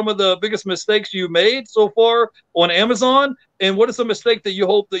 what is some of the biggest mistakes you made so far on Amazon? And what is a mistake that you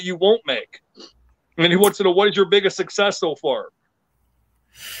hope that you won't make? And he wants to know, what is your biggest success so far?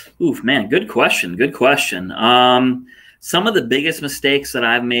 Oof, man, good question. Good question. Some of the biggest mistakes that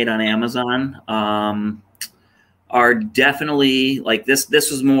I've made on Amazon are definitely like this. This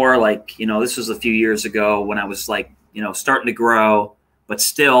was more like, you know, this was a few years ago when I was like, you know, starting to grow, but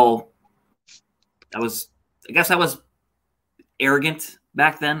still I guess I was arrogant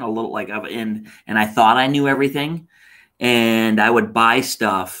back then, a little, like, and I thought I knew everything, and I would buy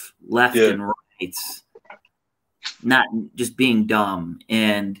stuff left and right, not just being dumb.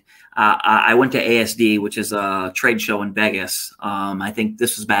 And I went to ASD, which is a trade show in Vegas. I think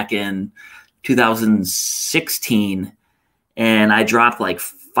this was back in 2016, and I dropped like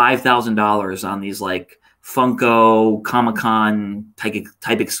 $5,000 on these like Funko Comic-Con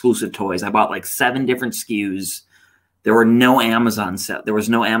type exclusive toys. I bought like 7 different SKUs. There were no Amazon there was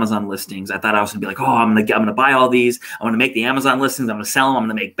no Amazon listings. I thought I was gonna be like, oh, I'm gonna buy all these. I'm gonna make the Amazon listings. I'm gonna sell them. I'm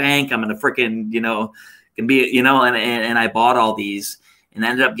gonna make bank. I'm gonna freaking, you know, can be, you know, and I bought all these and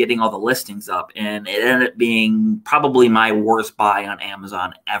ended up getting all the listings up, and it ended up being probably my worst buy on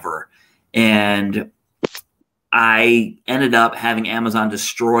Amazon ever. And I ended up having Amazon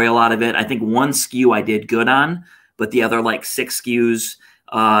destroy a lot of it. I think one SKU I did good on, but the other like 6 SKUs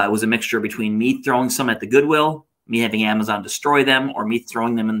was a mixture between me throwing some at the Goodwill, me having Amazon destroy them, or me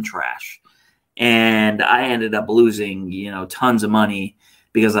throwing them in the trash. And I ended up losing, tons of money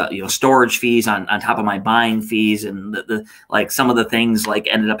because storage fees on top of my buying fees, and the like some of the things like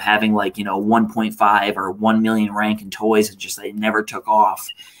ended up having like 1.5 or 1 million rank in toys, and just they never took off.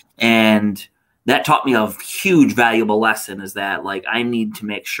 And that taught me a huge valuable lesson, is that like I need to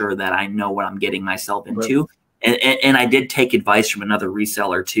make sure that I know what I'm getting myself into. Right. And I did take advice from another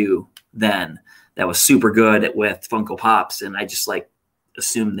reseller too then that was super good with Funko Pops, and I just like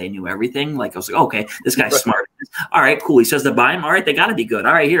assumed they knew everything. Like I was like, okay, this guy's smart. All right, cool. He says to buy them. All right, they got to be good.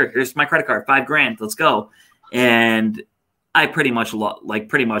 All right, here's my credit card, $5,000. Let's go. And I pretty much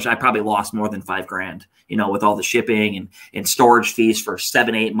I probably lost more than $5,000, with all the shipping and storage fees for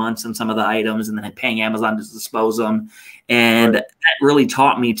 7-8 months on some of the items, and then paying Amazon to dispose them. And that really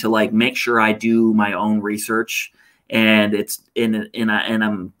taught me to like make sure I do my own research. And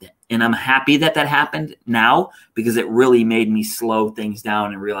I'm happy that happend now, because it really made me slow things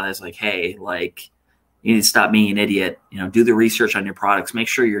down and realize like, hey, like you need to stop being an idiot. Do the research on your products. Make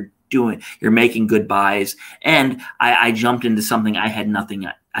sure you're making good buys. And I jumped into something I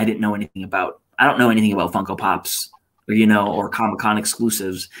didn't know anything about. I don't know anything about Funko Pops or Comic-Con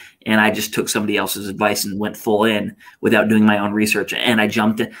exclusives. And I just took somebody else's advice and went full in without doing my own research. And I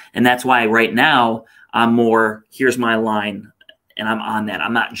jumped in. And that's why right now I'm more, here's my line, and I'm on that.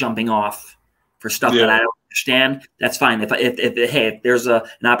 I'm not jumping off for stuff that I don't understand. That's fine. If there's an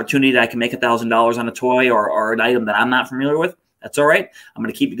opportunity that I can make $1,000 on a toy or an item that I'm not familiar with, that's all right. I'm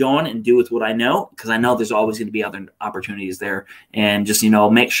going to keep going and do with what I know, because I know there's always going to be other opportunities there. And just,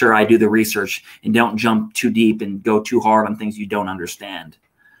 make sure I do the research and don't jump too deep and go too hard on things you don't understand.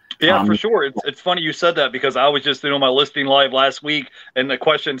 Yeah, for sure. It's funny you said that, because I was just doing my listing live last week, and the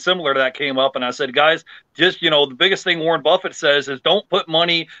question similar to that came up, and I said, guys, just, the biggest thing Warren Buffett says is don't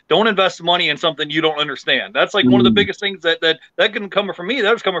invest money in something you don't understand. That's like one of the biggest things that can come from me.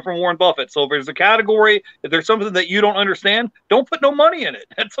 That was coming from Warren Buffett. So if there's a category, if there's something that you don't understand, don't put no money in it.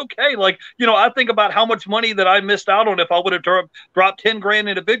 That's okay. Like, I think about how much money that I missed out on if I would have dropped $10,000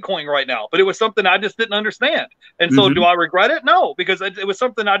 into Bitcoin right now, but it was something I just didn't understand. And so do I regret it? No, because it was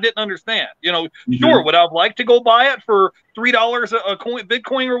something I didn't understand. Sure, would I have liked to go buy it for $3 a coin,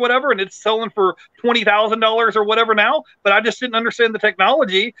 Bitcoin or whatever, and it's selling for $20,000 or whatever now, but I just didn't understand the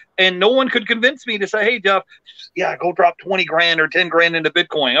technology, and no one could convince me to say, hey, Jeff, go drop $20,000 or $10,000 into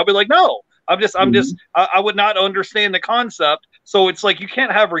Bitcoin. I'll be like, no, I would not understand the concept. So it's like, you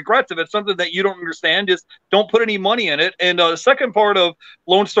can't have regrets if it's something that you don't understand. Just don't put any money in it. And the second part of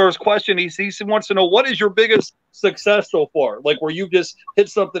Lone Star's question, he wants to know, what is your biggest success so far? Like where you've just hit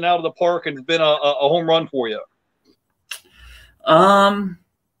something out of the park and it's been a home run for you? I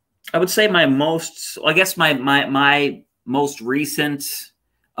would say my most recent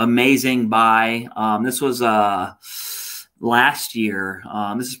amazing buy. This was last year.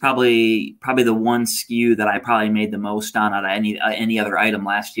 This is probably the one SKU that I probably made the most on out of any other item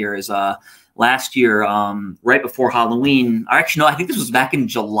last year. Is last year, right before Halloween. Or actually, no, I think this was back in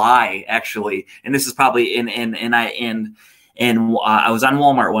July actually, and this is probably I was on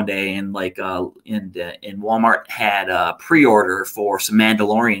Walmart one day, and Walmart had a pre-order for some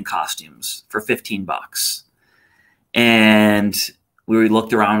Mandalorian costumes for $15, and we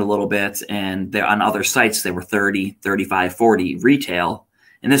looked around a little bit, and on other sites they were 30, 35, 40 retail,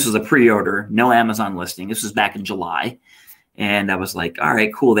 and this was a pre-order, no Amazon listing. This was back in July, and I was like, all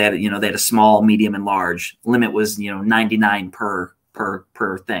right, cool. They had a small, medium, and large. Limit was $99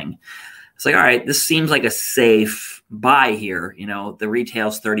 per thing. It's like, all right, this seems like a safe buy here. The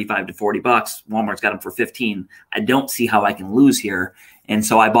retail's $35 to $40. Walmart's got them for $15. I don't see how I can lose here. And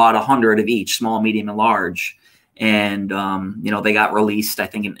so I bought 100 of each, small, medium, and large. And, they got released, I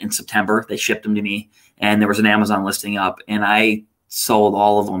think, in September. They shipped them to me, and there was an Amazon listing up. And I sold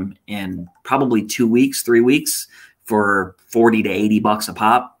all of them in probably 2 weeks, 3 weeks for $40 to $80 a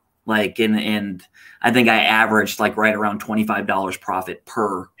pop. And I think I averaged right around $25 profit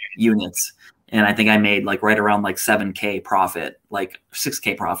per units. And I think I made right around $7K profit,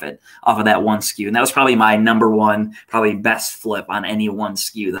 $6K profit off of that one SKU. And that was probably my number one, probably best flip on any one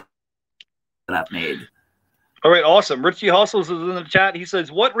SKU that I've made. All right. Awesome. Richie Hustles is in the chat. He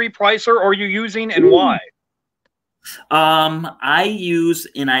says, what repricer are you using and why? I use,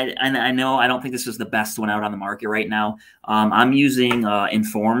 and I know, I don't think this is the best one out on the market right now. I'm using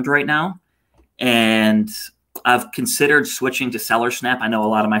Informed right now, and I've considered switching to Seller Snap. I know a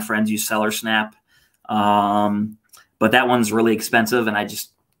lot of my friends use Seller Snap, but that one's really expensive, and I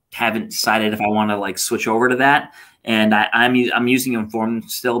just haven't decided if I want to like switch over to that. And I'm using Inform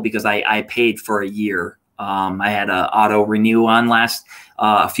still because I paid for a year. I had an auto renew on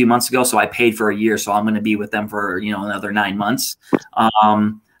a few months ago, so I paid for a year. So I'm going to be with them for another 9 months.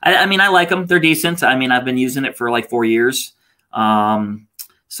 I mean, I like them; they're decent. I mean, I've been using it for like 4 years.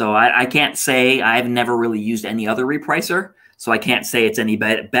 So I can't say I've never really used any other repricer. So I can't say it's any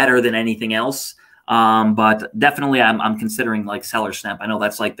better than anything else. But definitely I'm considering like Seller Snap. I know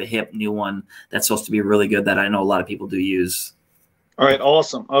that's like the hip new one that's supposed to be really good that I know a lot of people do use. All right,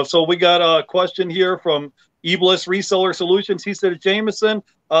 awesome. So we got a question here from Ebliss Reseller Solutions. He said, Jamison,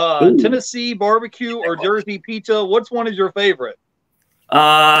 Tennessee barbecue or Jersey pizza, which one is your favorite?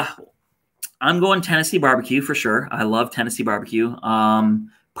 I'm going Tennessee barbecue for sure. I love Tennessee barbecue.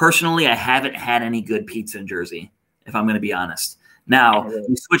 Personally, I haven't had any good pizza in Jersey, if I'm going to be honest. Now,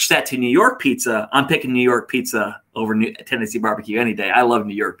 you switch that to New York pizza. I'm picking New York pizza over Tennessee barbecue any day. I love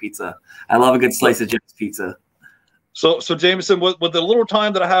New York pizza. I love a good slice of Jim's pizza. So Jamison, with the little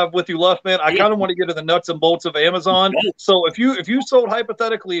time that I have with you left, man, I kind of want to get to the nuts and bolts of Amazon. So if you sold,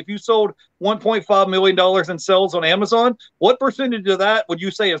 hypothetically, if you sold $1.5 million in sales on Amazon, what percentage of that would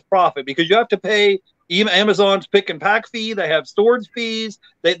you say is profit? Because you have to pay Amazon's pick and pack fee. They have storage fees.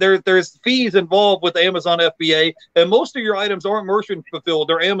 There's fees involved with Amazon FBA, and most of your items aren't merchant fulfilled;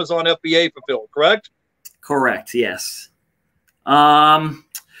 they're Amazon FBA fulfilled. Correct? Correct. Yes. I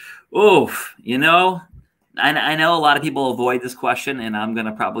know a lot of people avoid this question, and I'm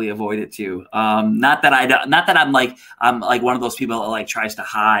gonna probably avoid it too. Not that I'm like one of those people that like tries to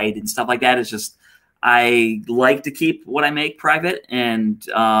hide and stuff like that. It's just I like to keep what I make private, and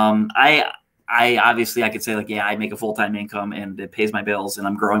I obviously I could say like, yeah, I make a full-time income and it pays my bills and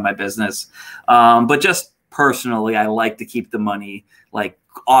I'm growing my business. But just personally, I like to keep the money like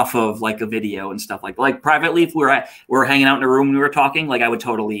off of like a video and stuff like privately. If we're hanging out in a room and we were talking, like I would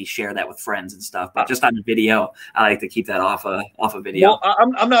totally share that with friends and stuff. But just on a video, I like to keep that off a video. Well,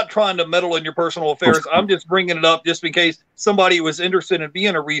 I'm not trying to meddle in your personal affairs. I'm just bringing it up just in case somebody was interested in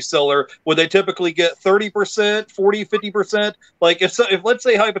being a reseller. Would they typically get 30%, 40, 50%? Like if let's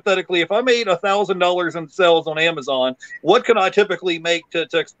say hypothetically, if I made $1,000 in sales on Amazon, what can I typically make to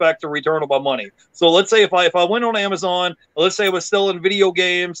expect a return on my money? So let's say if I went on Amazon, let's say I was selling video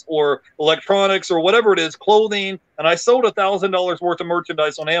games or electronics or whatever it is, clothing, and I sold $1,000 worth of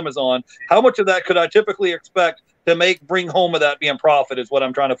merchandise on Amazon, how much of that could I typically expect to bring home of that being profit is what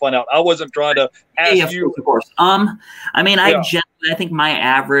I'm trying to find out. I wasn't trying to ask you. Of course. I mean, I think my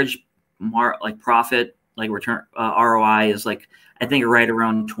average profit, like return ROI is like, I think right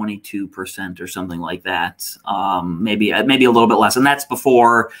around 22% or something like that. Maybe a little bit less. And that's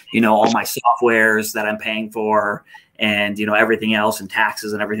before, all my softwares that I'm paying for and, everything else and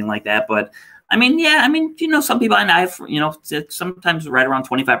taxes and everything like that. But I mean, some people I've, it's sometimes right around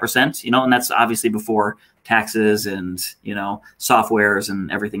 25%, and that's obviously before taxes and, softwares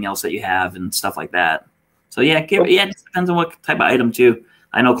and everything else that you have and stuff like that. So yeah, it just depends on what type of item too.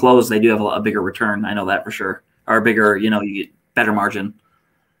 I know clothes, they do have a bigger return. I know that for sure. Or a bigger, you get better margin.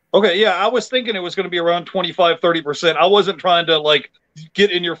 Okay. Yeah. I was thinking it was going to be around 25, 30%. I wasn't trying to like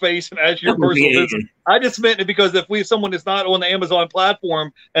get in your face and ask your personal business. I just meant it because if someone is not on the Amazon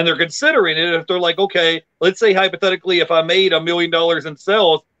platform and they're considering it, if they're like, okay, let's say hypothetically, if I made $1 million in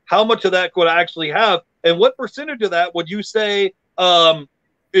sales, how much of that could I actually have? And what percentage of that would you say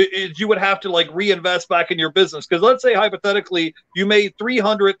you would have to like reinvest back in your business? Because let's say hypothetically you made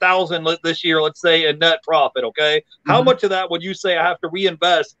 $300,000 this year, let's say, in net profit. Okay, how much of that would you say I have to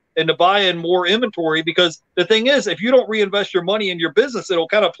reinvest into buying more inventory? Because the thing is, if you don't reinvest your money in your business, it'll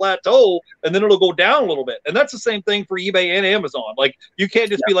kind of plateau and then it'll go down a little bit. And that's the same thing for eBay and Amazon. Like you can't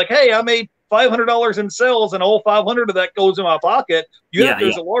just be like, hey, I made $500 in sales and all 500 of that goes in my pocket.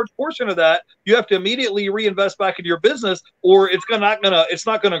 There's a large portion of that you have to immediately reinvest back into your business, or it's not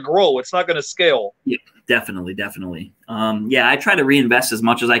gonna grow. It's not gonna scale. Yeah, definitely. I try to reinvest as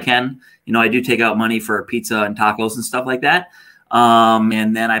much as I can. I do take out money for pizza and tacos and stuff like that.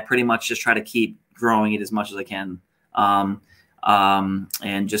 And then I pretty much just try to keep growing it as much as I can.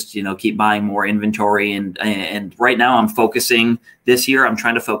 And just, keep buying more inventory. And right now I'm focusing this year, I'm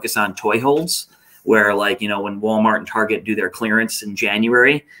trying to focus on toy holds where when Walmart and Target do their clearance in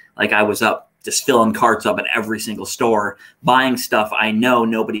January, like I was up just filling carts up at every single store, buying stuff I know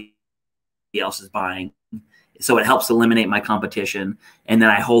nobody else is buying. So it helps eliminate my competition. And then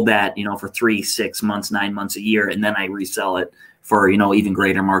I hold that, for 3, 6 months, 9 months, a year, and then I resell it for, even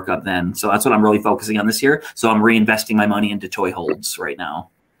greater markup then. So that's what I'm really focusing on this year. So I'm reinvesting my money into toy holds right now.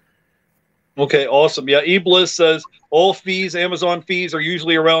 Okay, awesome. Yeah, eBliss says all fees, Amazon fees, are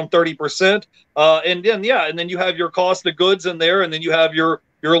usually around 30%. And then you have your cost of goods in there, and then you have your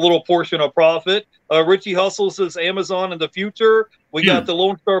your little portion of profit. Richie Hustle says Amazon in the future. We got the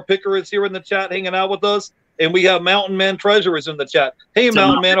Lone Star Picker is here in the chat hanging out with us. And we have Mountain Man Treasure is in the chat. Hey,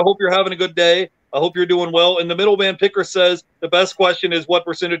 Mountain Man, I hope you're having a good day. I hope you're doing well. And the Middleman Picker says the best question is what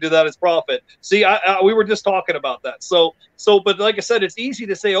percentage of that is profit? See, we were just talking about that. But like I said, it's easy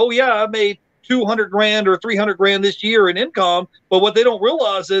to say, oh, yeah, I made 200 grand or 300 grand this year in income. But what they don't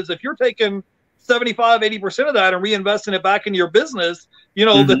realize is if you're taking 75, 80% of that and reinvesting it back in your business, you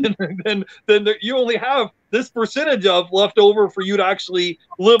know, then you only have this percentage of left over for you to actually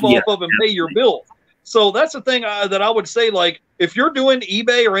live off of and pay your bills. So that's the thing that I would say, like, if you're doing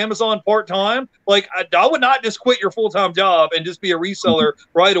eBay or Amazon part-time, like I would not just quit your full-time job and just be a reseller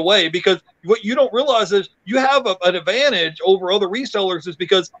right away, because what you don't realize is you have an advantage over other resellers is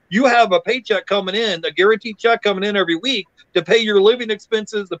because you have a paycheck coming in, a guaranteed check coming in every week to pay your living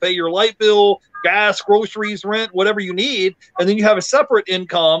expenses, to pay your light bill, gas, groceries, rent, whatever you need. And then you have a separate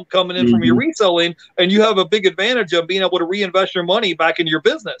income coming in from your reselling, and you have a big advantage of being able to reinvest your money back into your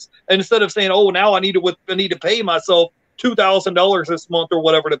business. And instead of saying, oh, now I need to pay myself $2,000 this month or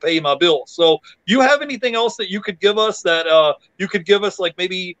whatever to pay my bills. So do you have anything else that you could give us that you could give us, like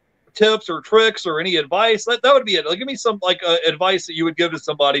maybe tips or tricks or any advice? That would be it. Like, give me some advice that you would give to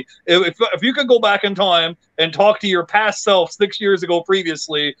somebody. If you could go back in time and talk to your past self 6 years ago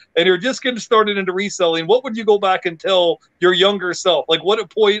previously, and you're just getting started into reselling, what would you go back and tell your younger self? Like, what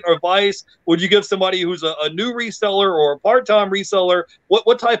point or advice would you give somebody who's a new reseller or a part-time reseller?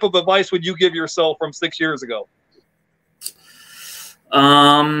 What type of advice would you give yourself from 6 years ago?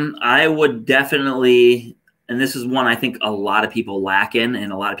 I would definitely, and this is one I think a lot of people lack in,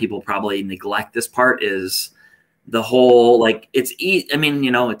 and a lot of people probably neglect this part, is the whole, like, it's I mean,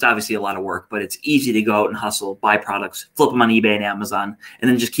 you know, it's obviously a lot of work, but it's easy to go out and hustle, buy products, flip them on eBay and Amazon, and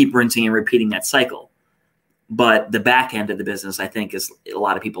then just keep rinsing and repeating that cycle. But the back end of the business, I think, is a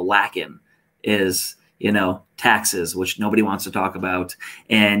lot of people lack in, is, you know, taxes, which nobody wants to talk about,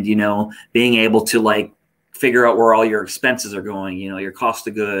 and, you know, being able to, like, figure out where all your expenses are going, you know, your cost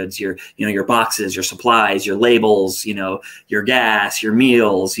of goods, your boxes, your supplies, your labels, you know, your gas, your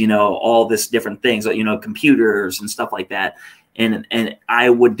meals, you know, all this different things, you know, computers and stuff like that. And I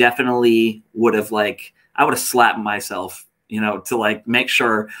would definitely I would have slapped myself, you know, to like make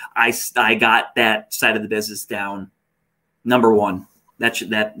sure I got that side of the business down. Number one, I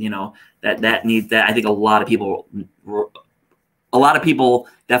think a lot of people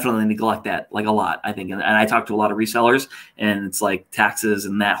definitely neglect that, like a lot, I think. And I talk to a lot of resellers, and it's like taxes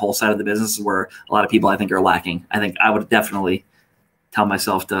and that whole side of the business where a lot of people, I think, are lacking. I think I would definitely tell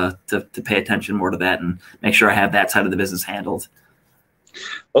myself to pay attention more to that and make sure I have that side of the business handled.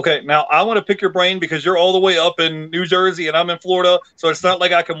 Okay, now I want to pick your brain because you're all the way up in New Jersey and I'm in Florida, so it's not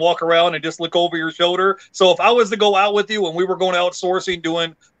like I can walk around and just look over your shoulder. So if I was to go out with you and we were going outsourcing,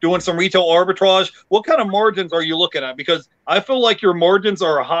 doing some retail arbitrage, what kind of margins are you looking at? Because I feel like your margins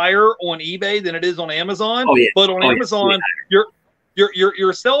are higher on eBay than it is on Amazon. Oh, yeah. But on Amazon, yeah.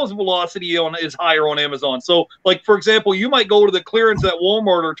 Your sales velocity is higher on Amazon. So, like, for example, you might go to the clearance at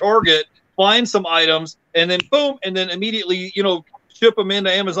Walmart or Target, find some items, and then boom, and then immediately, you know, ship them into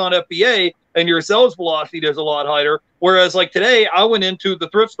Amazon FBA, and your sales velocity is a lot higher. Whereas, like today, I went into the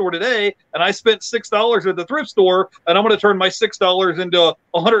thrift store today and I spent $6 at the thrift store, and I'm going to turn my $6 into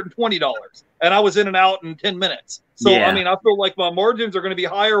 $120. And I was in and out in 10 minutes. So, yeah. I mean, I feel like my margins are going to be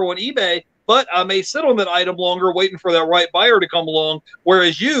higher on eBay, but I may sit on that item longer waiting for that right buyer to come along.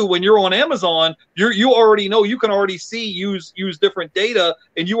 Whereas you, when you're on Amazon, you already know, you can already use different data,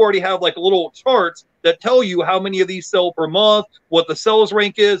 and you already have like little charts that tell you how many of these sell per month, what the sales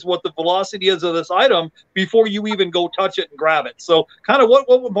rank is, what the velocity is of this item before you even go touch it and grab it. So kind of what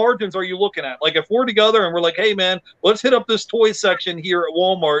margins are you looking at? Like if we're together and we're like, hey man, let's hit up this toy section here at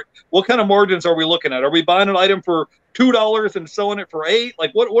Walmart, what kind of margins are we looking at? Are we buying an item for $2 and selling it for $8? Like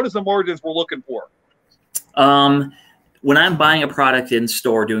what is the margins we're looking for? When I'm buying a product in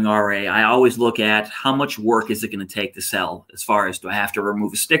store doing RA, I always look at how much work is it going to take to sell, as far as, do I have to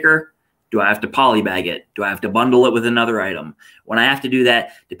remove a sticker? Do I have to polybag it? Do I have to bundle it with another item? When I have to do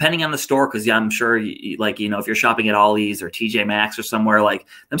that, depending on the store, because I'm sure, like, you know, if you're shopping at Ollie's or TJ Maxx or somewhere, like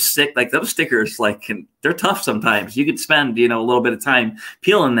those stickers, like they're tough sometimes. You could spend, you know, a little bit of time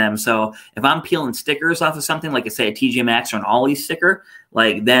peeling them. So if I'm peeling stickers off of something, like say a TJ Maxx or an Ollie's sticker,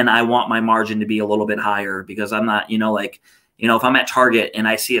 like then I want my margin to be a little bit higher, because I'm not, you know, like, you know, if I'm at Target and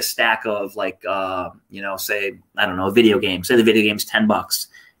I see a stack of like, you know, say, I don't know, a video game, say the video game's $10.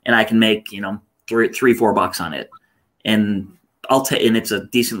 And I can make, you know, $3-4 on it, and and it's a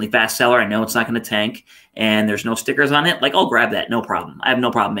decently fast seller. I know it's not going to tank, and there's no stickers on it, like I'll grab that, no problem. I have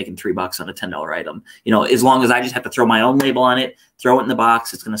no problem making $3 on a $10 item. You know, as long as I just have to throw my own label on it, throw it in the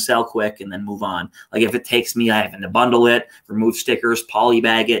box, it's going to sell quick, and then move on. Like if it takes me having to bundle it, remove stickers,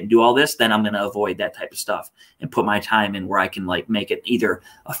 polybag it, and do all this, then I'm going to avoid that type of stuff and put my time in where I can like make it either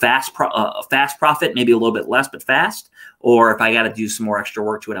a fast profit, maybe a little bit less but fast, or if I got to do some more extra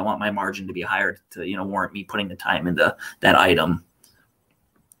work to it, I want my margin to be higher to, you know, warrant me putting the time into that item.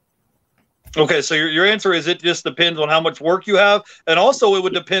 Okay, so your answer is it just depends on how much work you have, and also it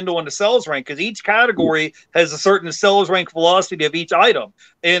would depend on the sales rank, because each category has a certain sales rank velocity of each item,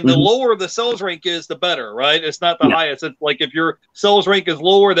 and the lower the sales rank is, the better, right? It's not the highest. It's like if your sales rank is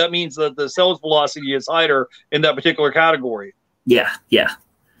lower, that means that the sales velocity is higher in that particular category. Yeah, yeah.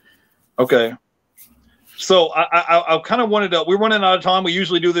 Okay. So I kind of wanted to, we're running out of time. We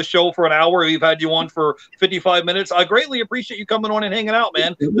usually do this show for an hour. We've had you on for 55 minutes. I greatly appreciate you coming on and hanging out,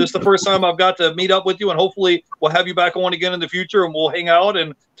 man. This is the first time I've got to meet up with you, and hopefully we'll have you back on again in the future, and we'll hang out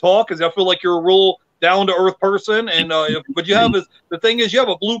and talk, because I feel like you're a real down-to-earth person. And but you have, the thing is, you have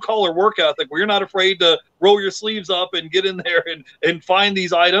a blue-collar work ethic where you're not afraid to roll your sleeves up and get in there and find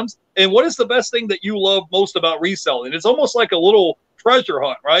these items. And what is the best thing that you love most about reselling? It's almost like a little treasure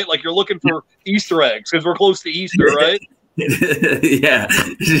hunt, right? Like you're looking for Easter eggs, because we're close to Easter, right? Yeah.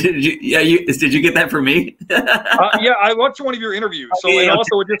 Did you get that from me? Yeah, I watched one of your interviews. So, and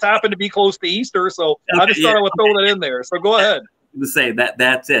also it just happened to be close to Easter, so I just thought I would throw that in there. So go ahead. To say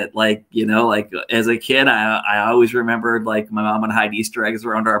that's it. Like, you know, like as a kid, I always remembered like my mom would hide Easter eggs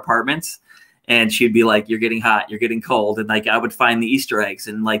around our apartments, and she'd be like, "You're getting hot, you're getting cold," and like I would find the Easter eggs,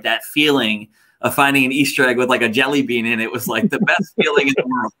 and like that feeling of finding an Easter egg with like a jelly bean in it was like the best feeling in the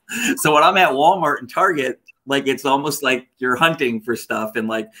world. So when I'm at Walmart and Target, like it's almost like you're hunting for stuff, and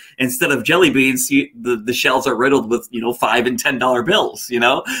like instead of jelly beans, the shelves are riddled with, you know, $5 and $10 bills. You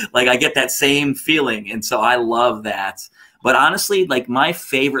know, like I get that same feeling, and so I love that. But honestly, like my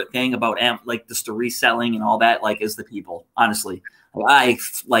favorite thing about like just the reselling and all that, like, is the people. Honestly, I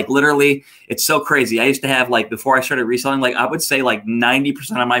like literally, it's so crazy. I used to have, like, before I started reselling, like I would say like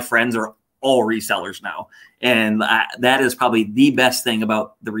 90% of my friends are all resellers now, and that is probably the best thing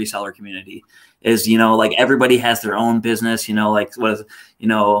about the reseller community. Is, you know, like everybody has their own business, you know, like what is, you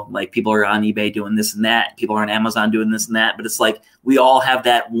know, like people are on eBay doing this and that, people are on Amazon doing this and that, but it's like we all have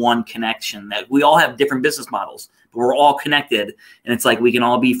that one connection, that we all have different business models, but we're all connected, and it's like we can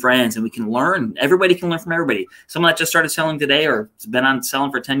all be friends, and we can learn. Everybody can learn from everybody. Someone that just started selling today or has been on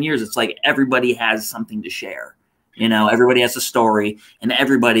selling for 10 years, it's like everybody has something to share. You know, everybody has a story, and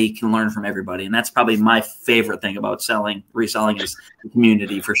everybody can learn from everybody, and that's probably my favorite thing about reselling is the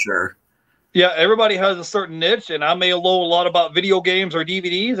community, for sure. Yeah, everybody has a certain niche, and I may know a lot about video games or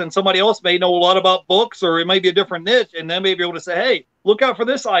DVDs, and somebody else may know a lot about books, or it may be a different niche, and they may be able to say, hey, look out for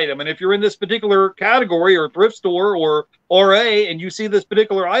this item. And if you're in this particular category or thrift store or RA and you see this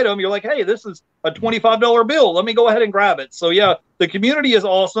particular item, you're like, hey, this is a $25 bill. Let me go ahead and grab it. So, yeah, the community is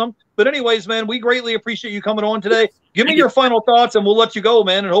awesome. But anyways, man, we greatly appreciate you coming on today. Give me your final thoughts, and we'll let you go,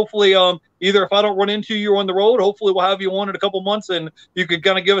 man. And hopefully, either if I don't run into you on the road, hopefully we'll have you on in a couple months, and you could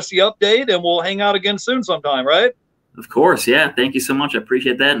kind of give us the update, and we'll hang out again soon sometime, right? Of course, yeah. Thank you so much. I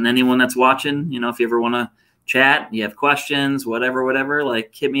appreciate that. And anyone that's watching, you know, if you ever want to chat, you have questions, whatever,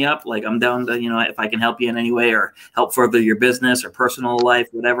 like hit me up. Like I'm down to, you know, if I can help you in any way or help further your business or personal life,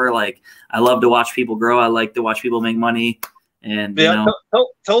 whatever. Like I love to watch people grow. I like to watch people make money. And yeah, you know,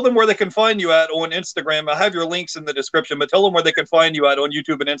 tell them where they can find you at on Instagram. I have your links in the description, but tell them where they can find you at on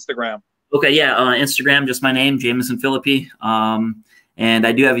YouTube and Instagram. Okay, yeah, Instagram, just my name, Jamison Philippi. And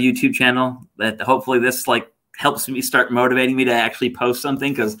I do have a YouTube channel that hopefully this like helps me start motivating me to actually post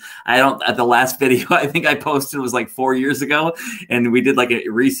something, because I don't, at the last video I think I posted was like 4 years ago, and we did like a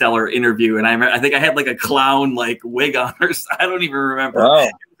reseller interview, and I think I had like a clown like wig on, or I don't even remember. Wow. It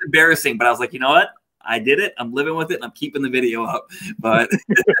was embarrassing, but I was like, you know what? I did it. I'm living with it, and I'm keeping the video up. But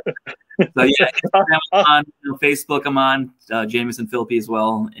so yeah, Instagram, I'm on, you know, Facebook, I'm on Jamison Philippi as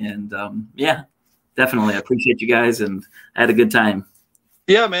well. And yeah, definitely, I appreciate you guys, and I had a good time.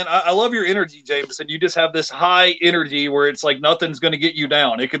 Yeah, man, I love your energy, Jamison. You just have this high energy where it's like nothing's going to get you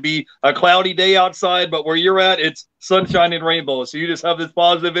down. It could be a cloudy day outside, but where you're at, it's sunshine and rainbows. So you just have this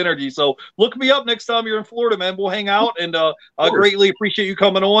positive energy. So look me up next time you're in Florida, man. We'll hang out, and I greatly appreciate you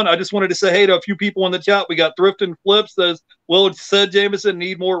coming on. I just wanted to say hey to a few people in the chat. We got Thrift and Flip says, well said, Jamison,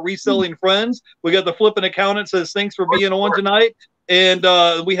 need more reselling friends. We got the Flipping Accountant says, thanks for being on tonight. And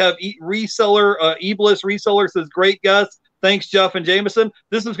we have Reseller, E-Bliss Reseller says, great guest. Thanks, Jeff and Jamison.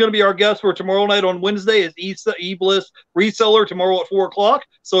 This is going to be our guest for tomorrow night on Wednesday is E-Bliss Reseller tomorrow at 4 o'clock.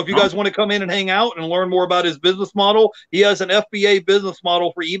 So if you guys want to come in and hang out and learn more about his business model, he has an FBA business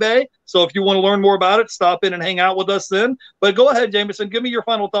model for eBay. So if you want to learn more about it, stop in and hang out with us then. But go ahead, Jamison, give me your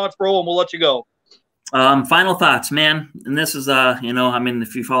final thoughts, bro, and we'll let you go. Final thoughts, man. And this is, you know, I mean,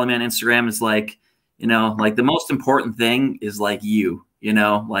 if you follow me on Instagram, it's like, you know, like the most important thing is like you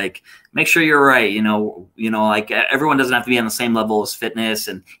know, like make sure you're right. You know, like everyone doesn't have to be on the same level as fitness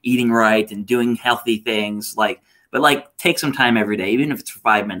and eating right and doing healthy things. Like, but like take some time every day, even if it's for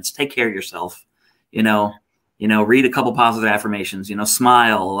 5 minutes, take care of yourself, you know, read a couple positive affirmations, you know,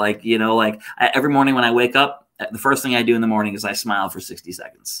 smile, like, you know, like every morning when I wake up, the first thing I do in the morning is I smile for 60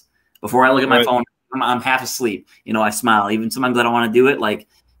 seconds before I look at my phone. I'm half asleep, you know, I smile. Even sometimes I don't want to do it. Like,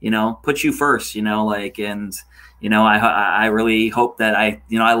 you know, put you first, you know, like, and, you know, I really hope that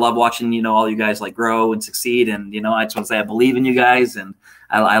you know, I love watching, you know, all you guys like grow and succeed. And, you know, I just want to say I believe in you guys, and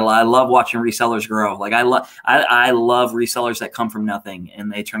I love watching resellers grow. Like I love resellers that come from nothing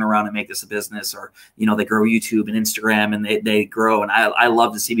and they turn around and make this a business, or, you know, they grow YouTube and Instagram and they grow. And I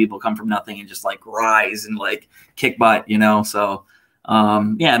love to see people come from nothing and just like rise and like kick butt, you know? So,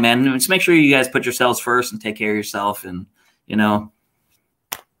 yeah, man, just make sure you guys put yourselves first and take care of yourself. And, you know,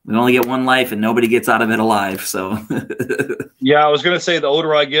 we only get one life and nobody gets out of it alive. So yeah, I was going to say the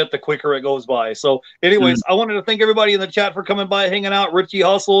older I get, the quicker it goes by. So anyways, I wanted to thank everybody in the chat for coming by, hanging out. Richie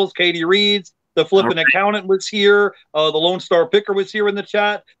Hustles, Katie Reeds, the Flipping Accountant was here. The Lone Star Picker was here in the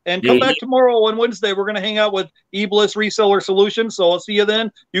chat. And come back tomorrow on Wednesday. We're going to hang out with eBliss Reseller Solutions. So I'll see you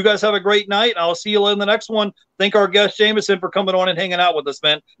then. You guys have a great night. I'll see you in the next one. Thank our guest Jamison for coming on and hanging out with us,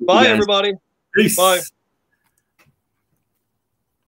 man. Bye, everybody. Peace. Bye.